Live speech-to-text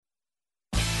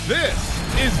This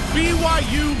is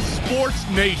BYU Sports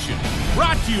Nation,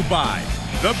 brought to you by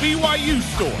The BYU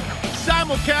Store,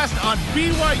 simulcast on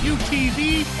BYU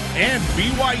TV and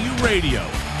BYU Radio.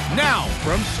 Now,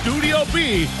 from Studio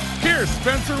B, here's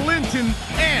Spencer Linton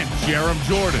and Jerem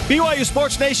Jordan. BYU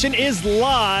Sports Nation is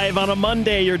live on a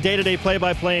Monday, your day-to-day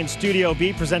play-by-play in Studio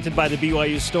B, presented by the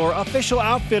BYU Store, official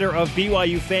outfitter of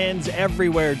BYU fans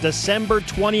everywhere. December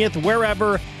 20th,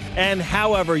 wherever and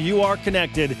however you are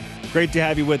connected. Great to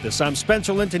have you with us. I'm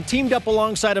Spencer Linton, teamed up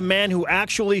alongside a man who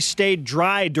actually stayed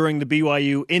dry during the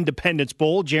BYU Independence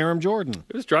Bowl, Jerem Jordan.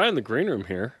 It was dry in the green room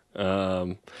here.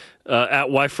 At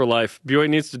Wife for Life, BYU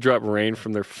needs to drop Rain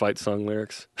from their fight song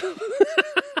lyrics.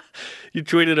 You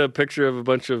tweeted a picture of a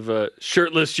bunch of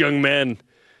shirtless young men,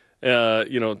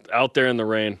 out there in the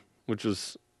rain, which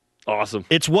was awesome.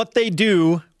 It's what they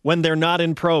do when they're not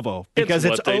in Provo, because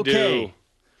it's okay. Do.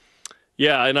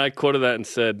 Yeah, and I quoted that and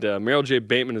said, Merrill J.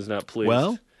 Bateman is not pleased.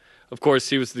 Well, of course,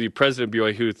 he was the president of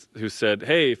BYU who said,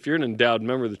 hey, if you're an endowed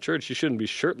member of the church, you shouldn't be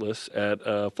shirtless at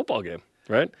a football game.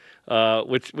 Right?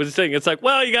 Which was saying, it's like,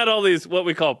 well, you got all these what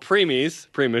we call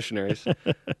pre-missionaries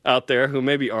out there who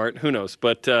maybe aren't. Who knows?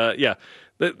 But,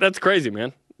 that's crazy,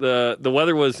 man. The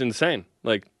weather was insane.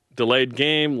 Like, delayed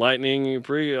game, lightning,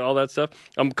 all that stuff.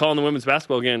 I'm calling the women's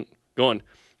basketball game going,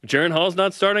 Jaren Hall's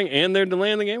not starting and they're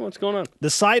delaying the game? What's going on?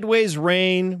 The sideways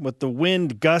rain with the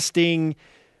wind gusting,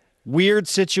 weird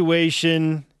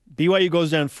situation. BYU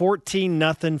goes down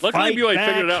 14-0. Luckily, BYU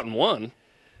figured it out and won.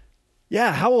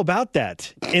 Yeah, how about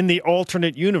that in the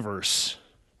alternate universe?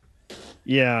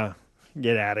 Yeah,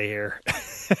 get out of here.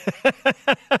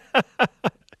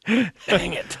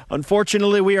 Dang it.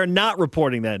 Unfortunately, we are not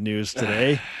reporting that news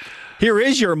today. Here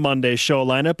is your Monday show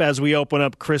lineup as we open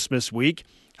up Christmas week.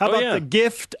 How about the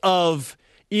gift of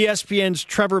ESPN's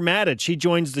Trevor Maddich? He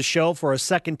joins the show for a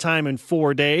second time in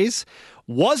 4 days.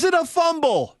 Was it a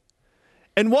fumble?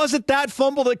 And was it that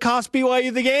fumble that cost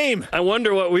BYU the game? I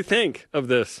wonder what we think of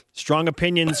this. Strong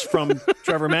opinions from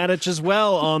Trevor Maddich as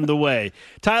well on the way.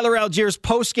 Tyler Allgeier's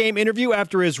post-game interview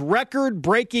after his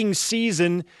record-breaking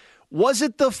season. Was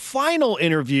it the final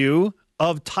interview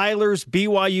of Tyler's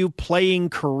BYU playing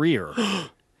career?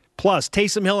 Plus,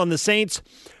 Taysom Hill and the Saints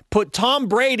put Tom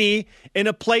Brady in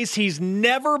a place he's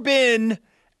never been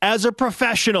as a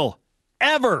professional,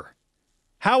 ever.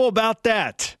 How about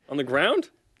that? On the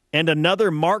ground? And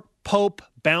another Mark Pope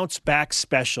bounce-back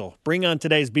special. Bring on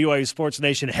today's BYU Sports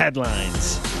Nation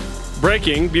headlines.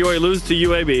 Breaking, BYU loses to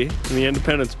UAB in the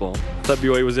Independence Bowl. I thought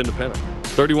BYU was independent.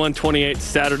 31-28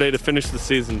 Saturday to finish the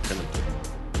season 10-2.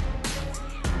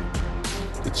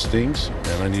 It stings,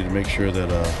 and I need to make sure that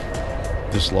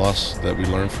this loss, that we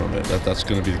learn from it. That's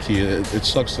going to be the key. It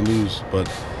sucks to lose, but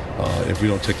if we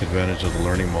don't take advantage of the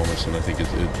learning moments, then I think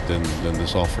then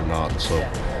this all for naught. So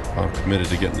I'm committed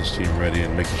to getting this team ready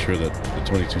and making sure that the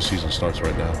 22 season starts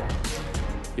right now.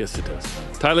 Yes, it does.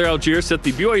 Tyler Allgeier set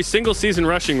the BYU single-season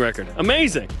rushing record.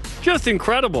 Amazing. Just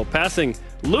incredible. Passing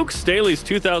Luke Staley's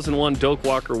 2001 Doak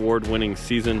Walker Award-winning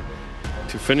season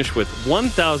to finish with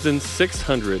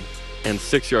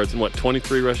 1,606 yards and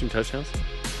 23 rushing touchdowns?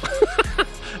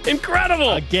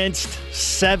 Incredible! Against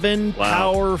 7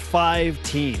 Power 5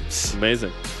 teams.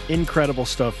 Amazing. Incredible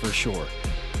stuff for sure.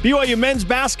 BYU men's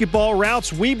basketball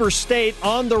routes Weber State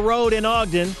on the road in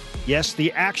Ogden. Yes,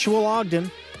 the actual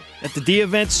Ogden at the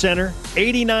D-Event Center.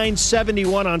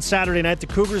 89-71 on Saturday night. The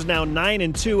Cougars now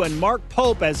 9-2, and Mark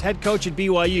Pope, as head coach at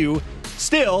BYU,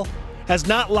 still has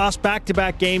not lost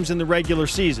back-to-back games in the regular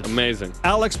season. Amazing.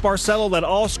 Alex Barcelo led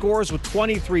all scorers with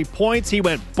 23 points. He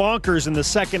went bonkers in the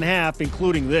second half,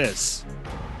 including this.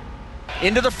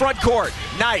 Into the front court.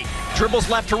 Knight dribbles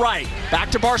left to right.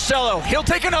 Back to Barcelo. He'll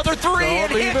take another three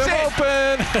and hits it.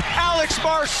 Open. Alex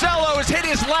Barcelo has hit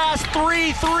his last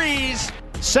 3 threes.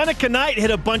 Seneca Knight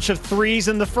hit a bunch of threes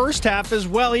in the first half as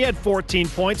well. He had 14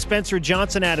 points. Spencer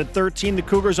Johnson added 13. The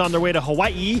Cougars on their way to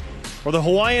Hawaii for the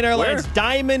Hawaiian Airlines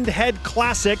Diamond Head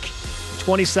Classic,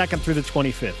 22nd through the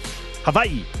 25th.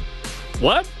 Hawaii.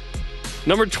 What?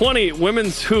 Number 20,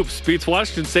 Women's Hoops beats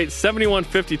Washington State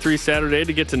 71-53 Saturday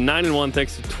to get to 9-1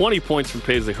 thanks to 20 points from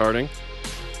Paisley Harding,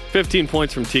 15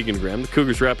 points from Tegan Graham. The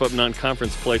Cougars wrap up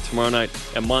non-conference play tomorrow night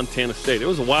at Montana State. It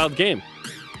was a wild game.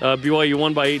 BYU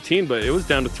won by 18, but it was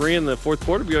down to 3 in the fourth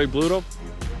quarter. BYU blew it up.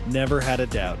 Never had a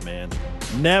doubt, man.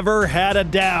 Never had a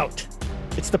doubt.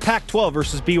 It's the Pac-12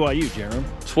 versus BYU, Jerem.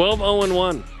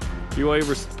 12-0-1. BYU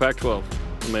versus the Pac-12.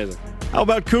 Amazing. How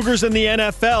about Cougars in the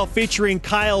NFL featuring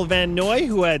Kyle Van Noy,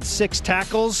 who had 6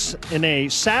 tackles in a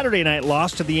Saturday night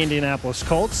loss to the Indianapolis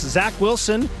Colts. Zach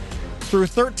Wilson threw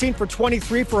 13 for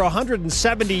 23 for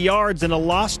 170 yards in a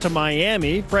loss to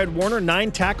Miami. Fred Warner,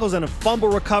 9 tackles and a fumble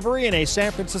recovery in a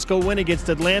San Francisco win against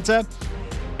Atlanta.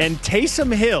 And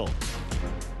Taysom Hill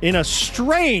in a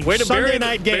strange Sunday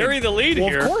night game. Bury the lead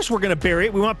here. Of course we're going to bury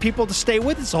it. We want people to stay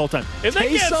with us the whole time. If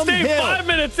they can't stay 5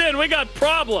 minutes in, we got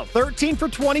problem. 13 for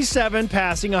 27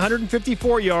 passing,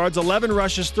 154 yards, 11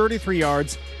 rushes, 33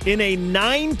 yards in a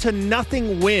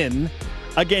 9-0 win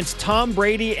against Tom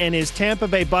Brady and his Tampa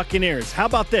Bay Buccaneers. How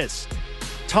about this?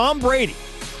 Tom Brady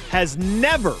has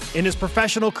never in his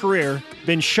professional career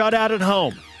been shut out at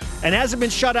home and hasn't been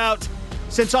shut out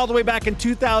since all the way back in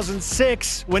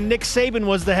 2006 when Nick Saban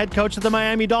was the head coach of the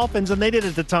Miami Dolphins and they did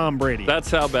it to Tom Brady. That's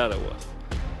how bad it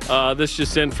was. This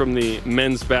just in from the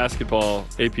men's basketball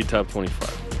AP Top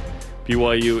 25.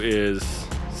 BYU is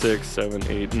 6, 7,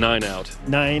 8, 9 out.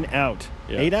 9 out.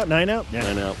 Yeah. 8 out, 9 out? Yeah.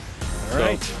 9 out. All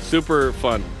right. Super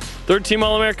fun. Third-team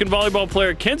All-American volleyball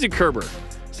player Kenzie Kerber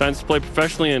signs to play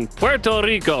professionally in Puerto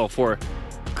Rico for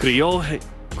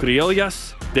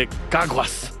Criollas de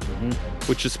Caguas,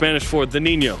 which is Spanish for the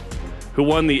Niño, who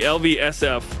won the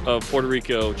LVSF of Puerto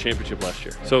Rico championship last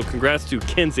year. So congrats to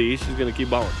Kenzie. She's going to keep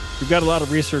balling. We've got a lot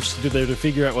of research to do there to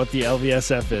figure out what the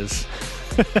LVSF is.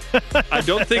 I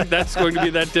don't think that's going to be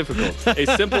that difficult. A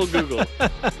simple Google.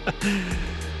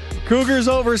 Cougars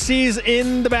overseas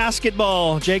in the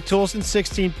basketball. Jake Toolson,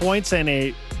 16 points and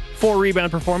a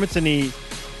 4-rebound performance in the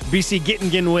BC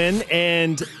Gittingen win.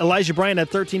 And Elijah Bryant had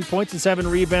 13 points and 7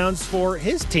 rebounds for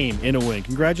his team in a win.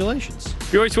 Congratulations.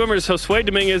 BYU swimmers Josue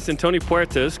Dominguez and Tony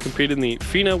Puertas competed in the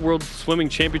FINA World Swimming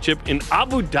Championship in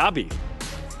Abu Dhabi.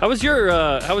 How was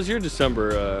your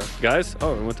December, guys?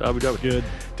 Oh, I went to Abu Dhabi. Good.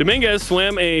 Dominguez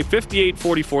swam a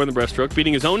 58.44 in the breaststroke,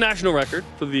 beating his own national record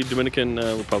for the Dominican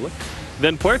Republic.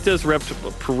 Then Puertas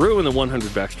repped Peru in the 100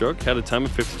 backstroke, had a time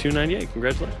of 52.98.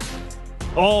 Congratulations.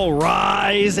 All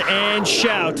rise and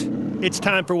shout. It's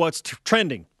time for what's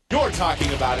trending. You're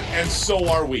talking about it, and so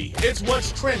are we. It's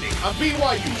What's Trending on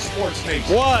BYU Sports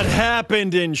Nation. What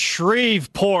happened in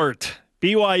Shreveport?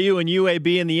 BYU and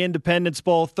UAB in the Independence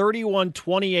Bowl,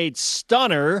 31-28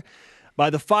 stunner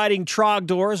by the Fighting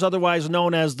Trogdors, otherwise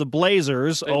known as the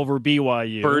Blazers, over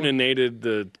BYU. Burninated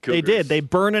the Cougars. They did. They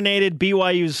burninated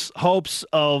BYU's hopes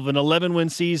of an 11-win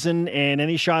season and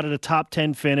any shot at a top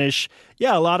 10 finish.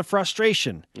 Yeah, a lot of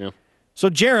frustration. Yeah. So,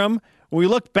 Jerem, when we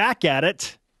look back at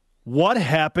it, what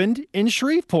happened in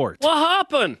Shreveport? What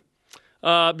happened?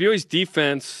 BYU's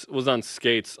defense was on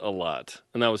skates a lot,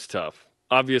 and that was tough.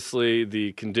 Obviously,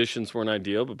 the conditions weren't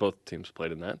ideal, but both teams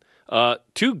played in that.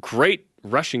 2 great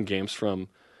rushing games from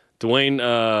Dwayne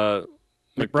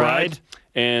McBride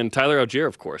and Tyler Algier,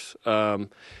 of course.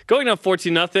 Going up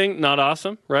 14-0, not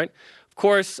awesome, right? Of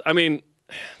course, I mean,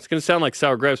 it's going to sound like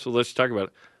sour grapes, but let's just talk about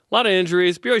it. A lot of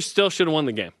injuries. BYU still should have won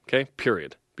the game, okay?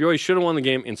 Period. BYU should have won the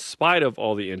game in spite of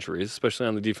all the injuries, especially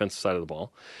on the defensive side of the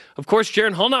ball. Of course,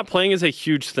 Jaren Hall not playing is a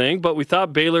huge thing, but we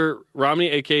thought Baylor Romney,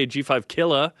 a.k.a. G5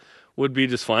 Killa, would be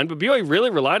just fine. But BYU really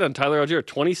relied on Tyler Algier.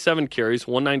 27 carries,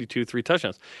 192, 3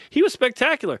 touchdowns. He was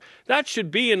spectacular. That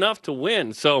should be enough to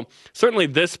win. So certainly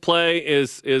this play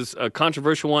is a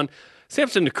controversial one.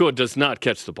 Samson Nakua does not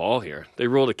catch the ball here. They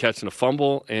ruled a catch and a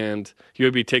fumble, and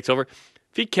UAB takes over.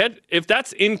 If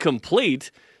that's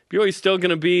incomplete, BYU's still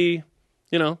going to be,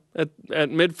 at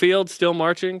midfield, still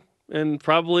marching, and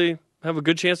probably have a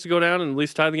good chance to go down and at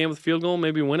least tie the game with a field goal,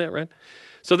 maybe win it, right?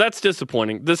 So that's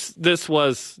disappointing. This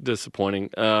was disappointing.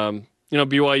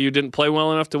 BYU didn't play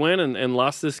well enough to win and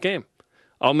lost this game.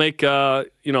 I'll make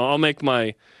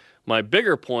my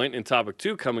bigger point in topic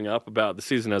 2 coming up about the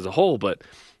season as a whole. But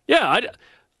yeah,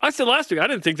 I said last week I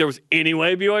didn't think there was any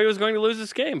way BYU was going to lose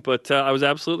this game, but I was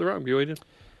absolutely wrong. BYU did.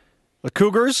 The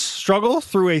Cougars struggle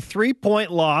through a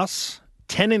 3-point loss,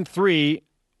 10-3.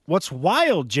 What's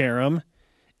wild, Jerem,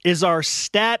 is our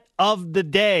stat of the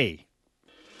day.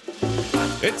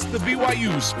 It's the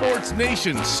BYU Sports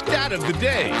Nation Stat of the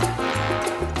Day.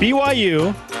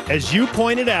 BYU, as you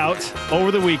pointed out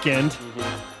over the weekend,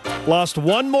 lost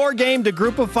one more game to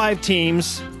Group of 5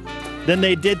 teams than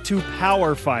they did to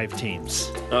Power 5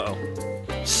 teams.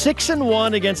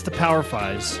 6-1 against the Power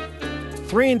 5s,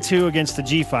 3-2 against the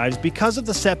G5s because of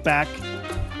the setback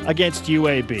against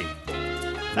UAB.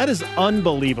 That is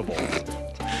unbelievable.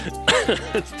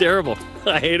 It's terrible.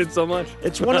 I hate it so much.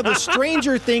 It's one of the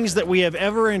stranger things that we have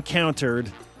ever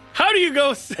encountered. How do you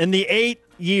go in the 8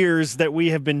 years that we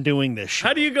have been doing this show?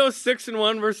 How do you go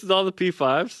 6-1 versus all the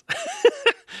P5s?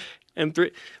 And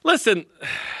 3. Listen,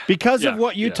 because of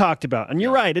what you talked about, and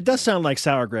you're right, it does sound like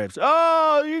sour grapes.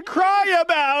 Oh, you cry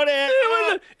about it.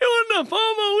 It wasn't a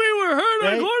FOMO. We were hurt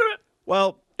on quarterback.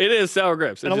 Well, It is sour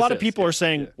grapes. And a lot of people are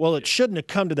saying, well, it shouldn't have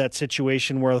come to that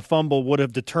situation where the fumble would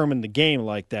have determined the game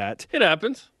like that. It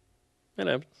happens. It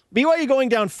happens. BYU going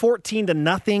down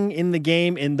 14-0 in the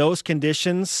game in those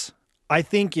conditions, I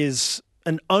think is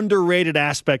an underrated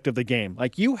aspect of the game.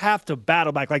 Like, you have to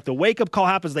battle back. Like, the wake-up call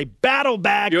happens, they battle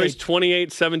back. BYU's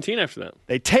 28-17 after that.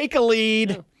 They take a lead.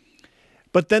 Yeah.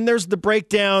 But then there's the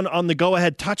breakdown on the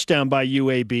go-ahead touchdown by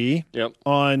UAB. Yep.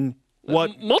 On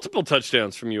what multiple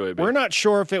touchdowns from UAB. We're not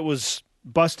sure if it was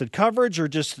busted coverage or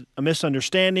just a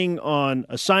misunderstanding on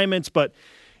assignments, but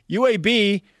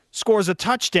UAB scores a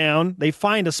touchdown. They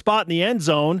find a spot in the end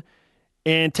zone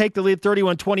and take the lead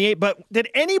 31-28. But did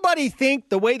anybody think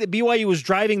the way that BYU was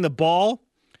driving the ball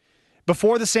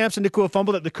before the Samson Nacua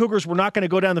fumble that the Cougars were not going to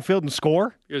go down the field and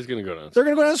score? He was going to go down. They're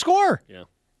going to go down and score. Yeah.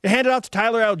 They hand it out to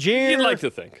Tyler Algier. You'd like to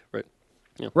think, right?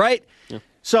 Yeah. Right? Yeah.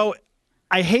 So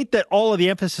I hate that all of the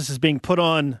emphasis is being put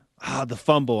on the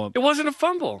fumble. It wasn't a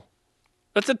fumble.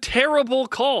 That's a terrible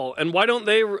call. And why don't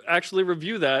they actually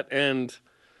review that? And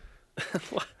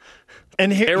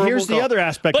here's the other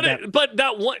aspect of that. But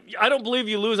that one, I don't believe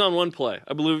you lose on one play.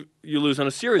 I believe you lose on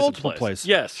a series multiple of plays. plays.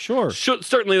 Yes. Sure.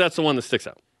 Certainly that's the one that sticks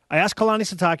out. I asked Kalani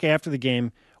Sitake after the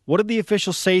game, what did the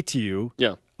officials say to you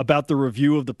about the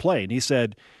review of the play? And he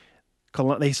said,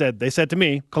 they said to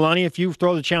me, Kalani, if you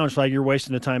throw the challenge flag, you're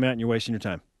wasting the timeout and you're wasting your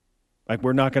time. Like,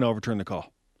 we're not going to overturn the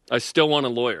call. I still want a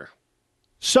lawyer.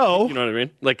 So, you know what I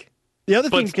mean? Like, the other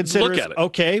thing to consider is,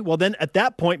 okay, well then at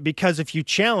that point, because if you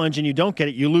challenge and you don't get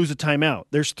it, you lose a timeout.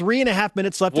 There's 3.5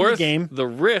 minutes left in the game. The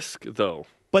risk, though.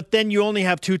 But then you only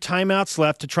have 2 timeouts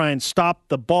left to try and stop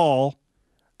the ball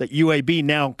that UAB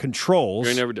now controls.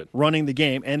 They never did. Running the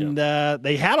game. And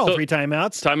they had all 3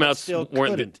 timeouts.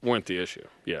 Timeouts weren't the issue.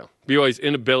 Yeah. BYU's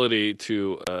inability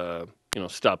to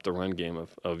stop the run game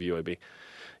of UAB.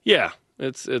 Yeah,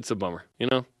 it's a bummer, you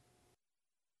know?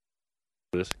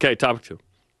 Okay, topic 2.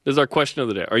 This is our question of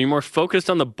the day. Are you more focused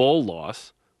on the bowl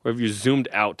loss, or have you zoomed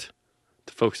out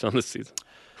to focus on this season?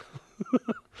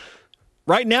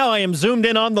 Right now, I am zoomed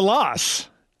in on the loss.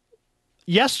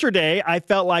 Yesterday, I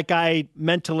felt like I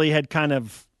mentally had kind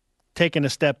of taken a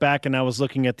step back and I was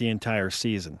looking at the entire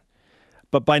season.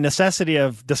 But by necessity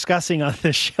of discussing on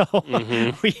this show,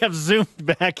 we have zoomed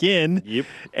back in,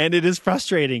 and it is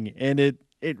frustrating, and it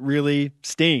really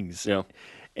stings. Yeah.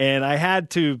 And I had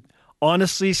to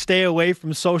honestly stay away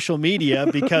from social media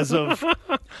because of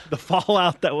the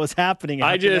fallout that was happening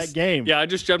after that game. Yeah, I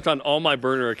just jumped on all my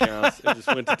burner accounts and just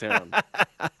went to town.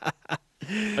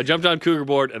 I jumped on Cougar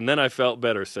Board, and then I felt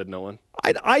better, said no one.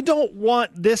 I don't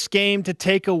want this game to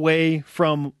take away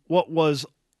from what was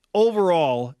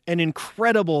overall an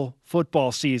incredible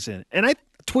football season. And I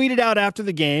tweeted out after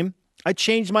the game, I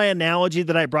changed my analogy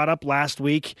that I brought up last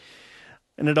week,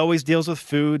 and it always deals with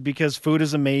food because food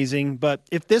is amazing. But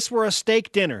if this were a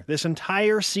steak dinner this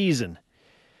entire season,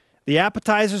 the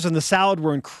appetizers and the salad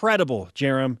were incredible,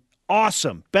 Jerem.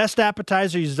 Awesome. Best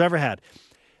appetizer you've ever had.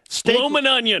 Bloomin'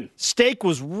 onion. Steak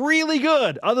was really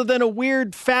good, other than a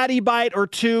weird fatty bite or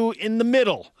two in the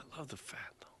middle. I love the fat,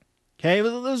 though. Okay, it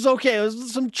was okay. There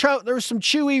was some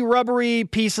chewy, rubbery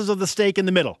pieces of the steak in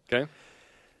the middle. Okay.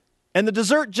 And the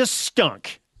dessert just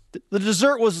stunk. The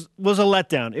dessert was a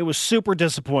letdown. It was super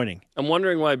disappointing. I'm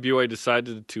wondering why BYU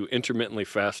decided to intermittently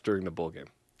fast during the bowl game.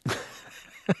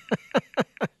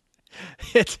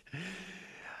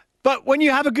 But when you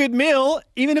have a good meal,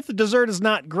 even if the dessert is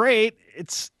not great,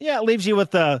 it leaves you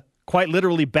with a quite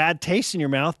literally bad taste in your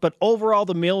mouth. But overall,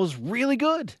 the meal was really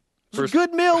good. It was a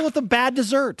good meal with a bad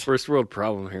dessert. First world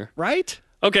problem here. Right?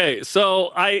 Okay,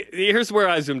 so here's where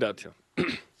I zoomed out to.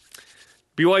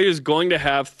 BYU is going to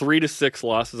have 3 to 6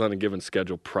 losses on a given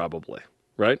schedule, probably,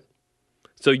 right?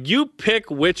 So you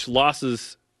pick which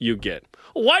losses you get.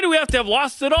 Why do we have to have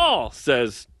losses at all,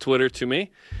 says Twitter to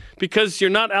me. Because you're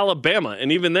not Alabama,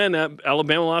 and even then,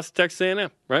 Alabama lost to Texas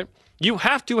A&M, right? You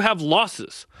have to have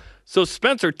losses. So,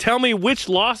 Spencer, tell me which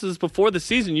losses before the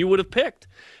season you would have picked.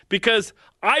 Because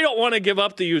I don't want to give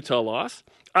up the Utah loss.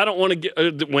 I don't want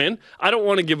to win. I don't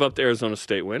want to give up the Arizona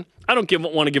State win. I don't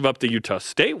want to give up the Utah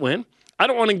State win. I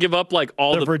don't want to give up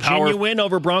all the Virginia win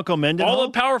over Bronco Mendenhall. All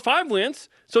the Power 5 wins.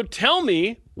 So tell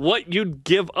me what you'd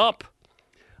give up.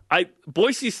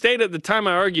 Boise State at the time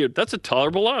I argued, that's a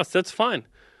tolerable loss. That's fine.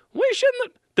 Well, you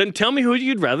shouldn't. Then tell me who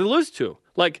you'd rather lose to.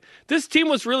 This team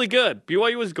was really good.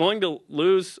 BYU was going to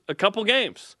lose a couple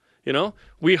games. You know,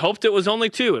 we hoped it was only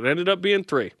 2. It ended up being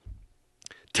 3.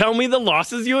 Tell me the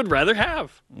losses you would rather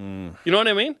have. You know what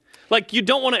I mean? You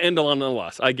don't want to end on a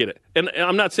loss. I get it. And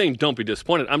I'm not saying don't be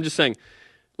disappointed. I'm just saying,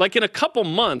 in a couple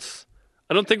months,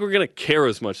 I don't think we're going to care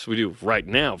as much as we do right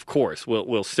now, of course.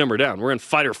 We'll simmer down. We're in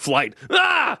fight or flight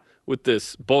with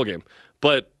this bowl game.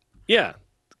 But, yeah,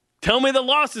 tell me the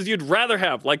losses you'd rather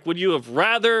have. Like, would you have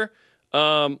rather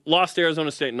lost to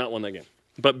Arizona State and not won that game,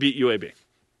 but beat UAB?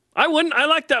 I wouldn't. I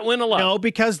like that win a lot. No,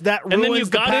 because that ruins and then you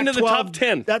got the into the top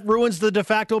 10. That ruins the de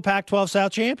facto Pac-12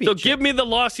 South Championship. So give me the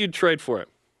loss you'd trade for it.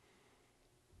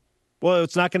 Well,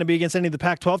 it's not going to be against any of the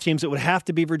Pac-12 teams. It would have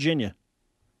to be Virginia.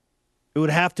 It would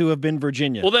have to have been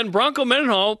Virginia. Well, then Bronco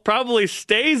Mendenhall probably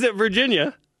stays at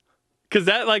Virginia because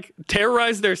that, like,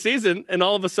 terrorized their season, and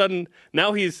all of a sudden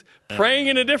now he's praying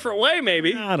in a different way,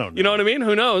 maybe. I don't know. You know what I mean?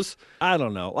 Who knows? I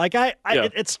don't know. Like,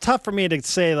 it's tough for me to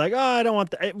say, like, oh, I don't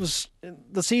want that.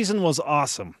 The season was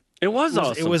awesome. It was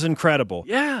awesome. It was incredible.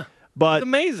 Yeah. But it's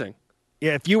amazing.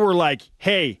 Yeah, if you were like,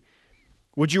 hey,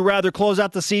 would you rather close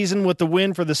out the season with the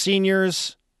win for the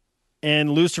seniors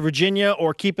and lose to Virginia,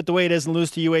 or keep it the way it is and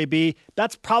lose to UAB?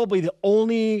 That's probably the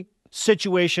only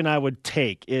situation I would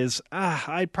take.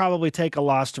 I'd probably take a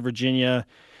loss to Virginia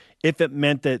if it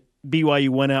meant that BYU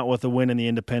went out with a win in the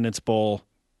Independence Bowl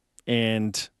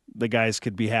and the guys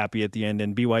could be happy at the end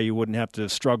and BYU wouldn't have to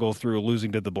struggle through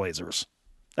losing to the Blazers.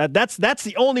 That's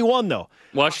the only one, though.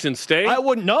 Washington State? I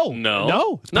wouldn't know.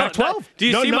 No. It's Pac-12. Do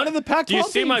you see none of the Pac-12 Do you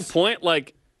see teams. my point?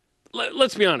 Like,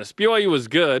 let's be honest. BYU was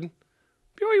good.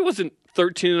 BYU wasn't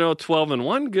 13-0,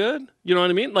 12-1 good. You know what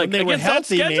I mean? Like, when they were against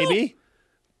healthy, that schedule, maybe.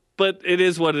 But it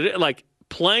is what it is. Like,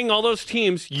 playing all those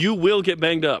teams, you will get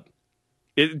banged up.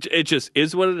 It just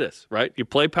is what it is, right? You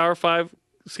play Power 5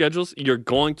 schedules, you're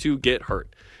going to get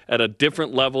hurt at a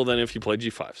different level than if you play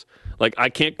G5s. Like, I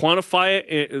can't quantify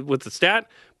it with the stat,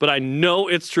 but I know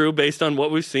it's true based on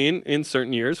what we've seen in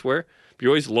certain years where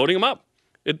BYU's loading them up.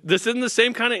 This isn't the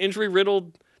same kind of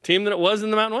injury-riddled team that it was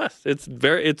in the Mountain West.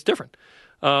 It's different.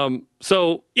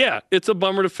 So, yeah, it's a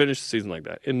bummer to finish the season like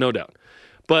that, no doubt.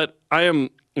 But I am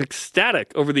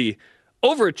ecstatic over the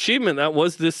overachievement that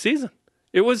was this season.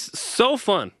 It was so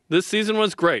fun. This season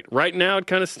was great. Right now, it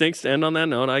kind of stinks to end on that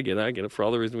note. I get it for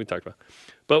all the reasons we talked about.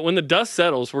 But when the dust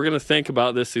settles, we're going to think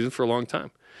about this season for a long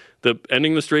time. The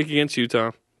ending the streak against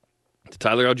Utah.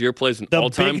 Tyler Algier plays an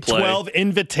all-time play. The Big 12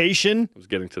 invitation. I was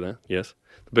getting to that, yes.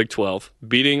 The Big 12.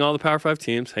 Beating all the Power 5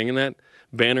 teams, hanging that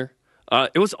banner.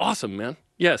 It was awesome, man.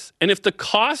 Yes. And if the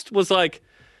cost was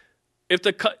if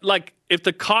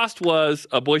the cost was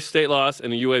a Boise State loss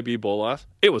and a UAB bowl loss,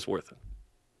 it was worth it.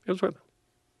 It was worth it.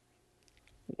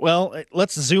 Well,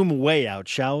 let's zoom way out,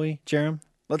 shall we, Jerem?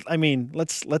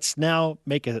 Let's now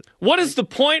make a. What is the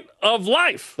point of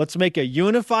life? Let's make a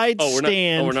unified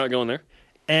stand. We're not going there.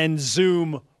 And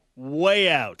zoom way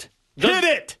out. Hit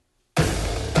it!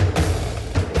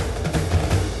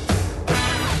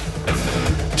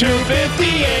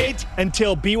 258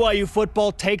 until BYU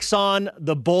football takes on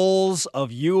the Bulls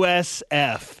of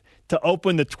USF to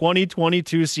open the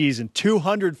 2022 season.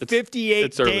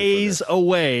 258 days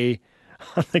away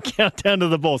on the countdown to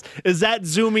the Bulls. Is that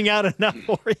zooming out enough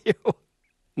for you?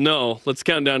 No, let's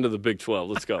count down to the Big 12.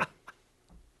 Let's go.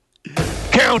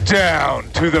 Countdown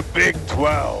to the Big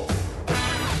 12.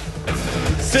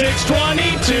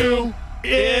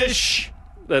 6:22-ish.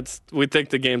 We think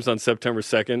the game's on September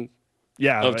 2nd.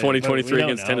 Yeah, of 2023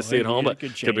 against Tennessee at home, but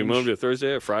could be moved to Thursday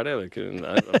or Friday, like a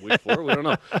week 4. We don't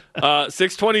know.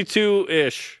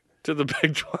 6:22-ish to the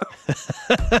Big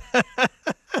 12.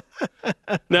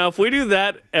 Now, if we do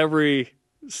that every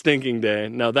stinking day,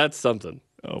 now that's something.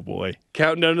 Oh boy,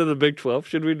 counting down to the Big 12.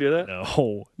 Should we do that?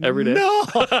 No, every day. No.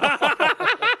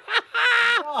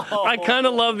 I kind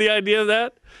of love the idea of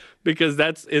that because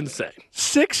that's insane.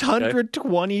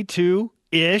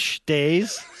 622-ish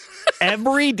days.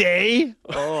 Every day?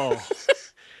 Oh.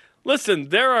 Listen,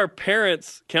 there are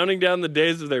parents counting down the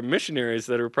days of their missionaries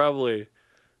that are probably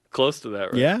close to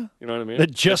that, right? Yeah. You know what I mean?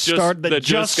 That just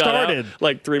started.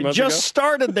 Like 3 months ago? Just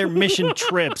started their mission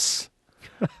trips.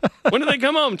 When did they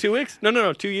come home? 2 weeks?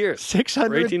 No, 2 years.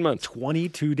 18 months.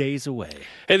 22 days away.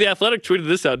 Hey, The Athletic tweeted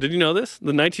this out. Did you know this?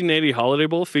 The 1980 Holiday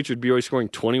Bowl featured BYU scoring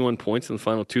 21 points in the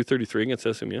final 233 against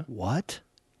SMU. What?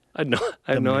 I have no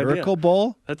idea. The Miracle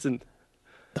Bowl? That's in...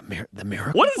 The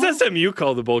Miracle What Bowl? does SMU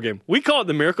call the bowl game? We call it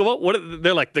the Miracle Bowl.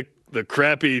 They're like the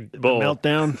crappy bowl. The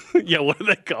meltdown? Yeah, what do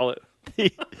they call it?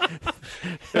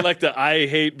 They're like the I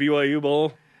Hate BYU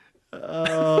Bowl.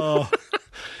 Oh.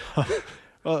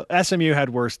 Well, SMU had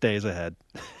worse days ahead.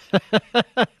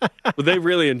 But they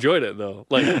really enjoyed it, though.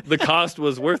 Like, the cost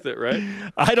was worth it, right?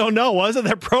 I don't know. Was it?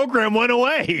 Their program went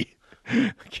away.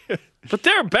 But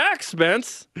they're back,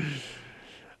 Spence.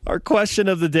 Our question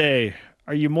of the day.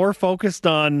 Are you more focused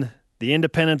on the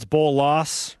Independence Bowl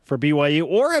loss for BYU,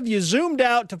 or have you zoomed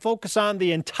out to focus on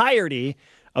the entirety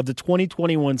of the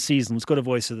 2021 season? Let's go to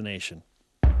Voice of the Nation.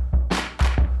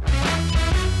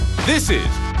 This is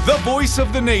the Voice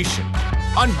of the Nation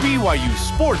on BYU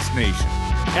Sports Nation.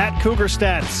 At Cougar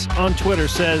Stats on Twitter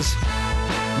says,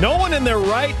 no one in their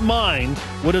right mind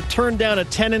would have turned down a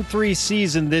 10-3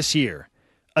 season this year.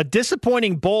 A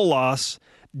disappointing bowl loss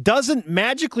doesn't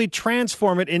magically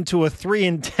transform it into a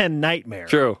 3-10 nightmare.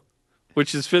 True,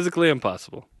 which is physically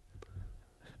impossible.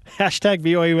 Hashtag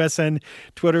BYUSN,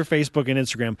 Twitter, Facebook, and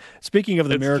Instagram. Speaking of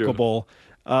the Miracle true. Bowl,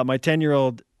 my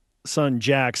 10-year-old son,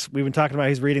 Jax, we've been talking about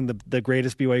he's reading the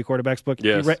greatest BYU quarterbacks book.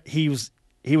 Yes.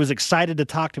 He was excited to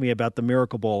talk to me about the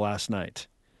Miracle Bowl last night.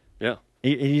 Yeah.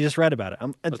 He just read about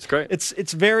it. That's great.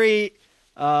 It's very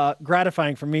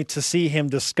gratifying for me to see him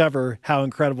discover how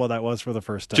incredible that was for the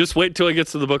first time. Just wait till he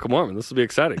gets to the Book of Mormon. This will be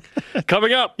exciting.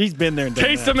 Coming up, He's been there and done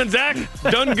Taysom that. and Zach,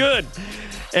 done good.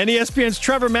 And ESPN's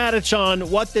Trevor Maddich on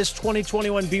what this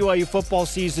 2021 BYU football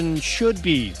season should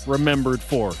be remembered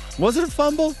for. Was it a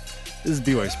fumble? This is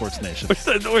BYU Sports Nation.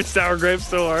 We're sour grapes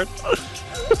so hard.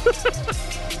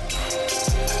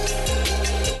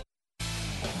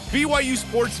 BYU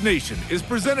Sports Nation is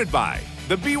presented by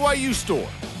The BYU Store,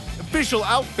 official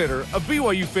outfitter of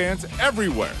BYU fans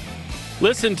everywhere.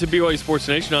 Listen to BYU Sports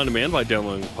Nation on demand by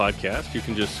downloading the podcast. You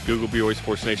can just Google BYU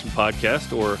Sports Nation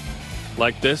podcast, or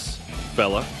like this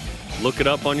fella, look it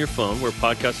up on your phone where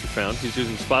podcasts are found. He's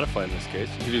using Spotify in this case.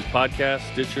 You can use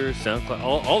podcasts, Stitcher, SoundCloud,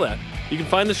 all that. You can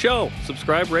find the show.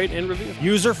 Subscribe, rate, and review.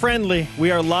 User-friendly.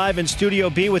 We are live in Studio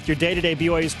B with your day-to-day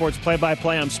BYU Sports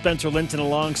play-by-play. I'm Spencer Linton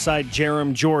alongside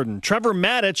Jerem Jordan. Trevor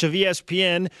Maddich of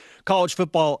ESPN, college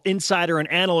football insider and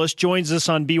analyst, joins us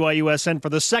on BYUSN for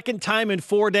the second time in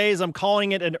 4 days. I'm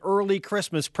calling it an early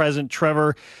Christmas present,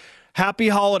 Trevor. Happy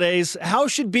holidays. How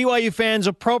should BYU fans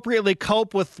appropriately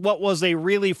cope with what was a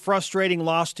really frustrating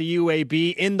loss to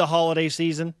UAB in the holiday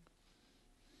season?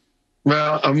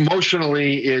 Well,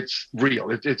 emotionally, it's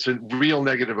real. It's a real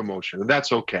negative emotion, and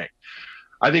that's okay.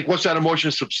 I think once that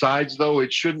emotion subsides, though,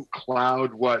 it shouldn't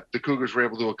cloud what the Cougars were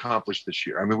able to accomplish this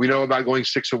year. I mean, we know about going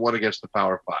 6-1 against the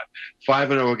Power 5,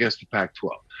 5-0 against the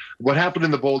Pac-12. What happened in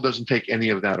the bowl doesn't take any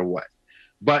of that away.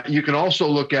 But you can also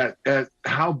look at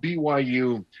how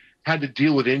BYU had to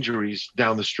deal with injuries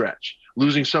down the stretch,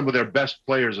 losing some of their best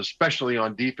players, especially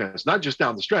on defense, not just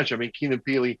down the stretch. I mean, Keenan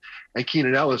Peely and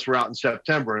Keenan Ellis were out in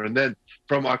September. And then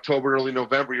from October, early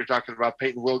November, you're talking about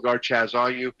Peyton Wilgard, Chaz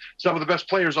Ayu, some of the best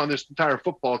players on this entire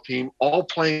football team, all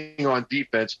playing on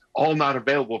defense, all not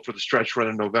available for the stretch run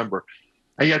in November.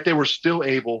 And yet they were still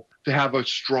able to have a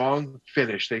strong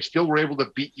finish. They still were able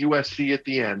to beat USC at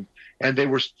the end, and they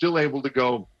were still able to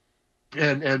go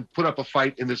and put up a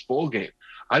fight in this bowl game.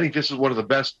 I think this is one of the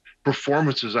best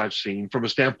performances I've seen from a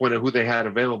standpoint of who they had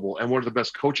available, and one of the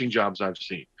best coaching jobs I've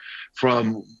seen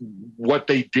from what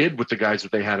they did with the guys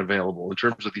that they had available in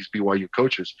terms of these BYU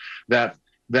coaches that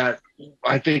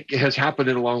I think has happened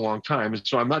in a long, long time. And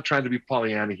so I'm not trying to be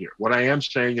Pollyanna here. What I am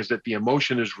saying is that the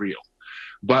emotion is real,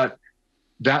 but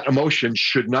that emotion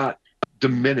should not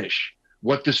diminish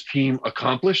what this team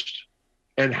accomplished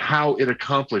and how it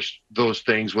accomplished those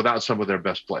things without some of their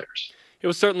best players. It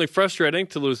was certainly frustrating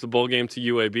to lose the bowl game to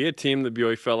UAB, a team that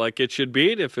BYU felt like it should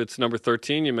beat. If it's number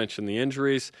 13, you mentioned the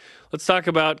injuries. Let's talk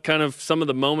about kind of some of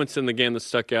the moments in the game that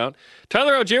stuck out.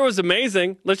 Tyler Allgeier was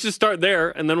amazing. Let's just start there,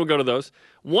 and then we'll go to those.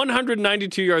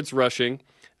 192 yards rushing,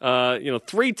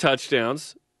 3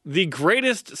 touchdowns. The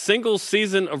greatest single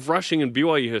season of rushing in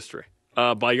BYU history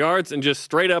by yards and just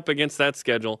straight up against that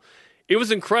schedule. It was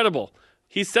incredible.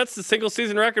 He sets the single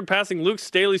season record passing Luke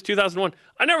Staley's 2001.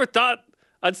 I never thought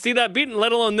I'd see that beaten,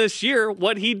 let alone this year.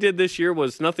 What he did this year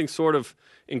was nothing short of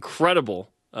incredible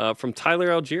from Tyler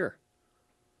Allgeier.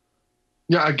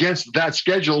 Yeah, against that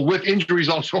schedule with injuries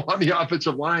also on the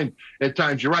offensive line at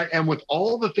times. You're right. And with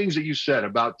all the things that you said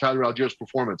about Tyler Allgeier's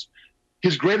performance,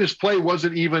 his greatest play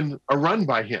wasn't even a run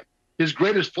by him. His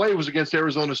greatest play was against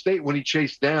Arizona State when he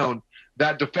chased down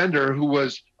that defender who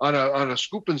was on a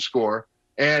scoop and score.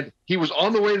 And he was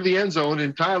on the way to the end zone,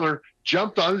 and Tyler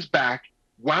jumped on his back,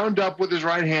 wound up with his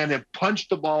right hand, and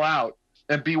punched the ball out,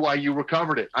 and BYU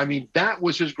recovered it. I mean, that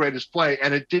was his greatest play,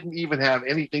 and it didn't even have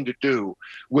anything to do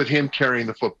with him carrying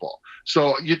the football.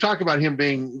 So you talk about him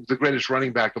being the greatest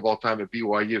running back of all time at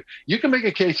BYU. You can make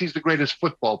a case he's the greatest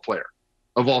football player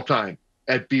of all time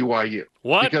at BYU.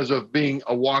 What? Because of being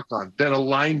a walk-on, then a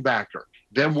linebacker,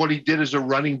 then what he did as a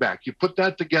running back. You put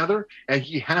that together, and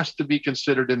he has to be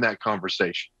considered in that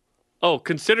conversation. Oh,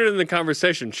 considered in the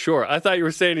conversation, sure. I thought you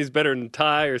were saying he's better than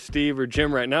Ty or Steve or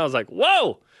Jim right now. I was like,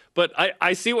 whoa! But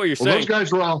I see what you're saying.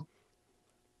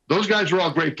 Those guys were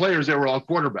all great players. They were all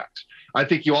quarterbacks. I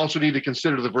think you also need to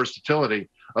consider the versatility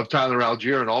of Tyler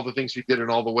Allgeier and all the things he did and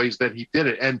all the ways that he did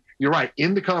it. And you're right,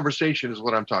 in the conversation is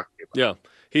what I'm talking about. Yeah.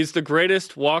 He's the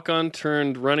greatest walk-on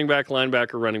turned running back in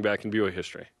BYU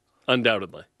history.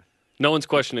 Undoubtedly. No one's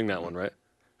questioning that one, right?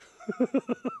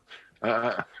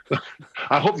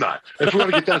 I hope not. If we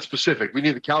want to get that specific, we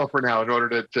need the caliper now in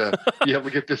order to be able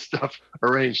to get this stuff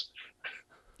arranged.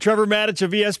 Trevor Matich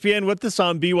of ESPN with us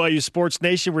on BYU Sports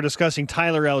Nation. We're discussing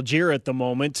Tyler Allgeier at the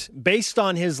moment. Based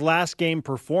on his last game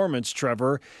performance,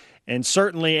 Trevor, and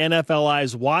certainly NFL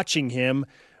eyes watching him,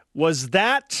 was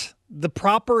that the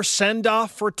proper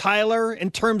send-off for Tyler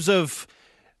in terms of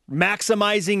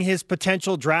maximizing his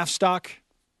potential draft stock?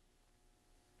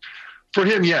 For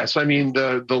him, yes. I mean,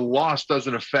 the loss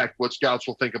doesn't affect what scouts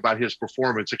will think about his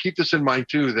performance. So keep this in mind,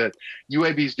 too, that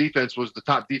UAB's defense was the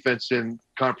top defense in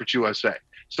Conference USA.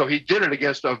 So he did it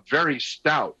against a very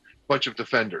stout bunch of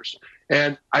defenders.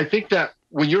 And I think that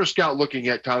when you're a scout looking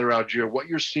at Tyler Allgeier, what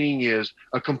you're seeing is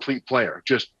a complete player,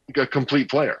 just a complete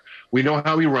player. We know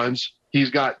how he runs. He's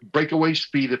got breakaway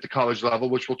speed at the college level,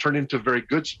 which will turn into very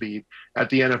good speed at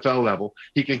the NFL level.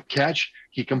 He can catch.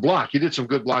 He can block. He did some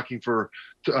good blocking for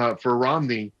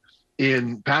Romney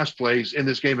in pass plays in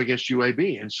this game against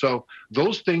UAB. And so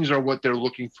those things are what they're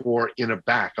looking for in a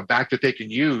back that they can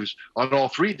use on all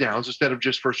three downs instead of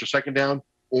just first or second down,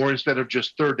 or instead of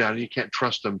just third down, and you can't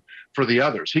trust him for the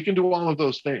others. He can do all of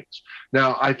those things.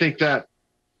 Now, I think that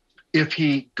if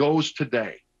he goes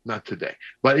today, not today,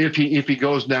 but if he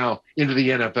goes now into the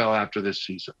NFL after this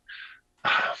season,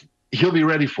 he'll be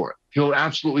ready for it. He'll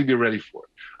absolutely be ready for it.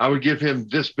 I would give him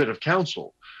this bit of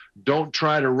counsel. Don't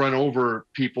try to run over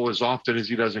people as often as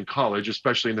he does in college,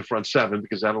 especially in the front seven,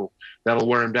 because that'll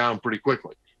wear him down pretty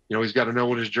quickly. You know, he's got to know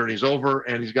when his journey's over,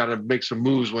 and he's got to make some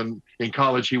moves when in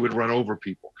college he would run over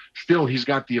people. Still, he's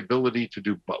got the ability to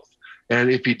do both. And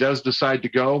if he does decide to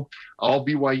go, all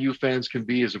BYU fans can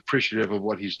be as appreciative of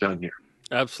what he's done here.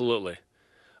 Absolutely.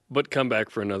 But come back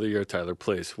for another year, Tyler,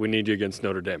 please. We need you against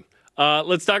Notre Dame.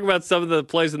 Let's talk about some of the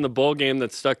plays in the bowl game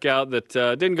that stuck out that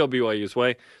didn't go BYU's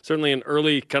way. Certainly an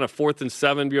early kind of 4th and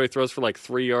 7. BYU throws for like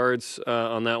 3 yards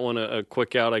on that one. A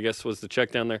quick out, I guess, was the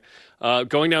check down there.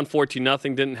 Going down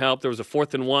 14-0 didn't help. There was a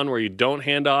 4th and 1 where you don't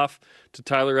hand off to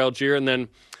Tyler Allgeier. And then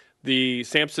the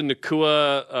Samson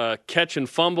Nacua catch and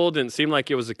fumble didn't seem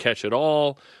like it was a catch at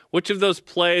all. Which of those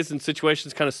plays and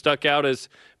situations kind of stuck out as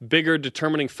bigger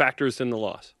determining factors in the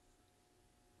loss?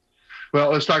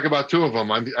 Well, let's talk about 2 of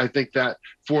them. I think that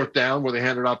 4th down where they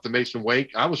handed off to Mason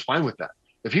Wake, I was fine with that.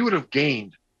 If he would have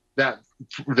gained that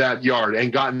yard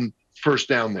and gotten first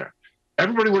down there,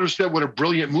 everybody would have said what a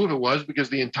brilliant move it was, because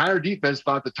the entire defense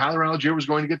thought that Tyler Allgeier was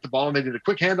going to get the ball, and they did a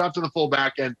quick handoff to the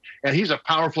fullback, and he's a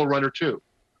powerful runner too.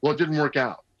 Well, it didn't work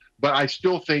out. But I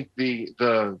still think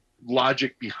the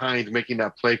logic behind making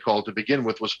that play call to begin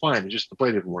with was fine. It's just the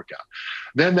play didn't work out.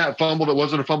 Then that fumble that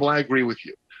wasn't a fumble, I agree with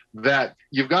you, that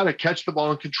you've got to catch the ball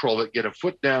and control it, get a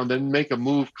foot down, then make a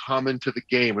move common to the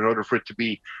game in order for it to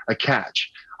be a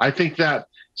catch. I think that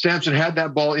Samson had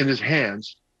that ball in his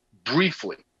hands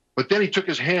briefly, but then he took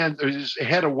his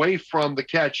head away from the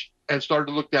catch and started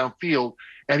to look downfield,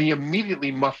 and he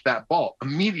immediately muffed that ball,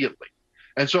 immediately.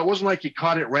 And so it wasn't like he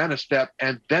caught it, ran a step,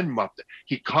 and then muffed it.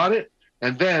 He caught it,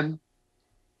 and then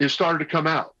it started to come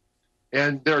out.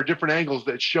 And there are different angles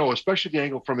that show, especially the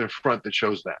angle from in front that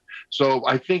shows that. So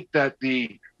I think that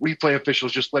the replay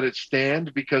officials just let it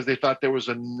stand because they thought there was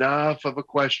enough of a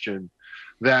question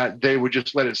that they would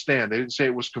just let it stand. They didn't say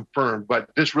it was confirmed, but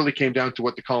this really came down to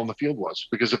what the call on the field was,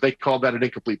 because if they called that an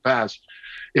incomplete pass,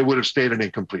 it would have stayed an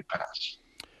incomplete pass.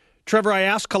 Trevor, I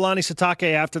asked Kalani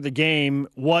Sitake after the game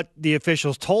what the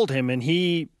officials told him, and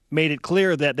he made it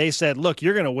clear that they said, look,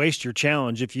 you're going to waste your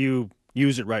challenge if you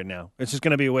use it right now. It's just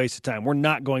going to be a waste of time. We're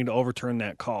not going to overturn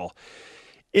that call.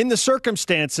 In the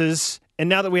circumstances, and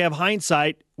now that we have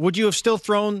hindsight, would you have still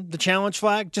thrown the challenge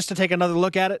flag just to take another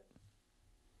look at it?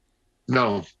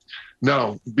 No,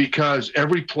 because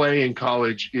every play in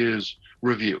college is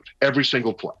reviewed, every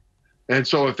single play. And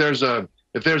so if there's a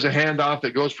handoff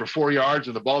that goes for 4 yards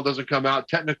and the ball doesn't come out,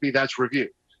 technically that's reviewed.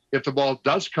 If the ball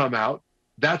does come out,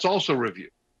 that's also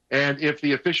reviewed. And if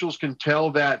the officials can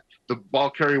tell that the ball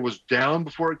carrier was down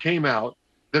before it came out,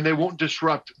 then they won't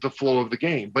disrupt the flow of the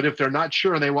game. But if they're not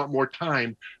sure and they want more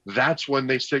time, that's when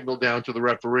they signal down to the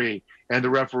referee, and the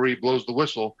referee blows the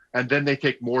whistle, and then they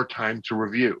take more time to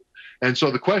review. And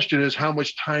so the question is, how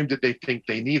much time did they think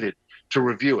they needed to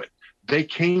review it? They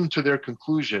came to their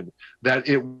conclusion that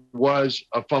it was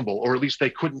a fumble, or at least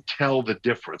they couldn't tell the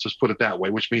difference, let's put it that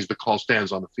way, which means the call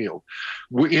stands on the field,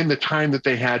 in the time that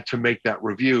they had to make that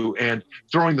review. And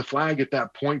throwing the flag at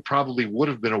that point probably would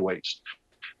have been a waste,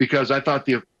 because I thought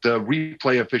the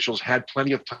replay officials had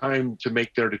plenty of time to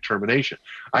make their determination.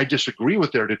 I disagree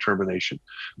with their determination,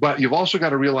 but you've also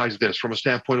got to realize this from a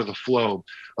standpoint of the flow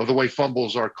of the way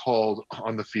fumbles are called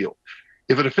on the field.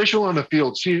 If an official on the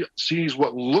field sees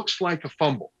what looks like a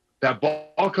fumble, that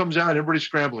ball comes out, everybody's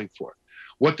scrambling for it.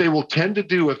 What they will tend to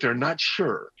do if they're not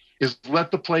sure is let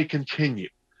the play continue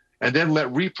and then let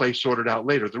replay sort it out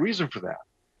later. The reason for that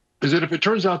is that if it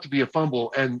turns out to be a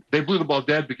fumble and they blew the ball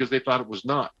dead because they thought it was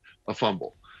not a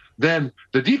fumble, then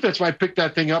the defense might pick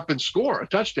that thing up and score a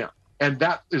touchdown. And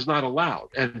that is not allowed.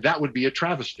 And that would be a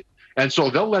travesty. And so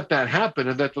they'll let that happen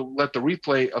and let the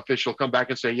replay official come back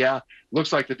and say, yeah,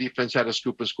 looks like the defense had a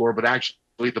scoop and score, but actually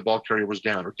the ball carrier was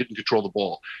down or didn't control the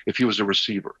ball if he was a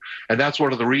receiver. And that's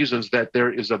one of the reasons that there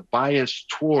is a bias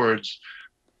towards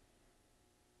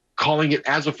calling it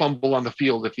as a fumble on the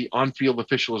field if the on-field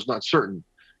official is not certain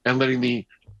and letting the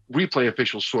replay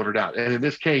officials sort it out. And in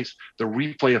this case, the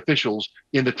replay officials,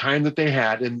 in the time that they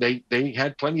had, and they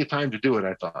had plenty of time to do it,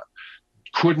 I thought,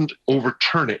 couldn't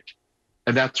overturn it.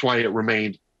 And that's why it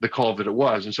remained the call that it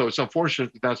was. And so it's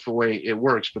unfortunate that that's the way it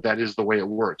works, but that is the way it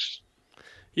works.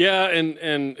 Yeah, and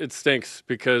it stinks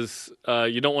because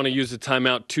you don't want to use a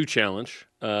timeout to challenge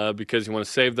because you want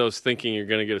to save those thinking you're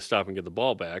going to get a stop and get the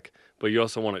ball back, but you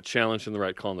also want to challenge in the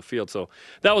right call on the field. So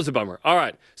that was a bummer. All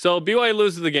right, so BYU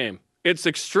loses the game. It's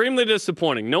extremely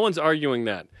disappointing. No one's arguing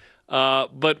that.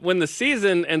 But when the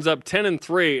season ends up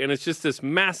 10-3 and it's just this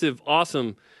massive,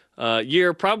 awesome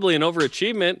year, probably an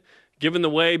overachievement, given the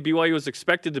way BYU was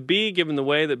expected to be, given the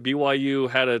way that BYU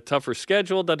had a tougher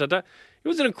schedule, It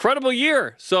was an incredible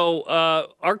year. So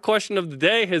our question of the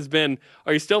day has been,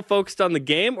 are you still focused on the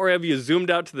game or have you zoomed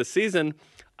out to the season?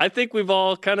 I think we've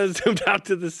all kind of zoomed out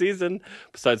to the season,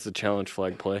 besides the challenge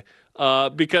flag play,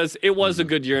 because it was a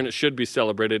good year and it should be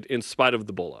celebrated in spite of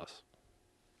the bowl loss.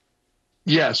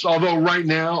 Yes, although right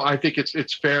now I think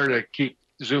it's fair to keep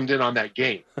zoomed in on that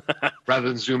game rather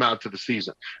than zoom out to the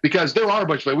season, because there are a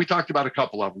bunch of, we talked about a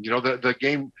couple of them, the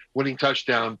game winning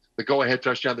touchdown, the go ahead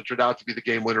touchdown that turned out to be the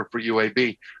game winner for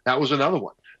UAB. That was another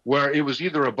one where it was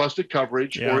either a busted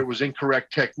coverage or it was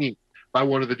incorrect technique by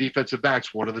one of the defensive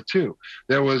backs, one of the two.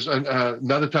 There was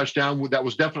another touchdown that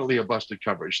was definitely a busted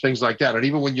coverage, things like that. And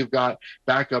even when you've got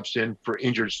backups in for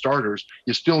injured starters,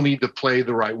 you still need to play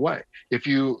the right way. If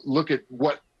you look at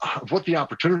what the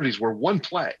opportunities were, one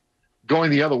play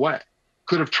going the other way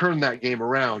could have turned that game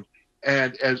around.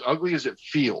 And as ugly as it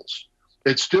feels,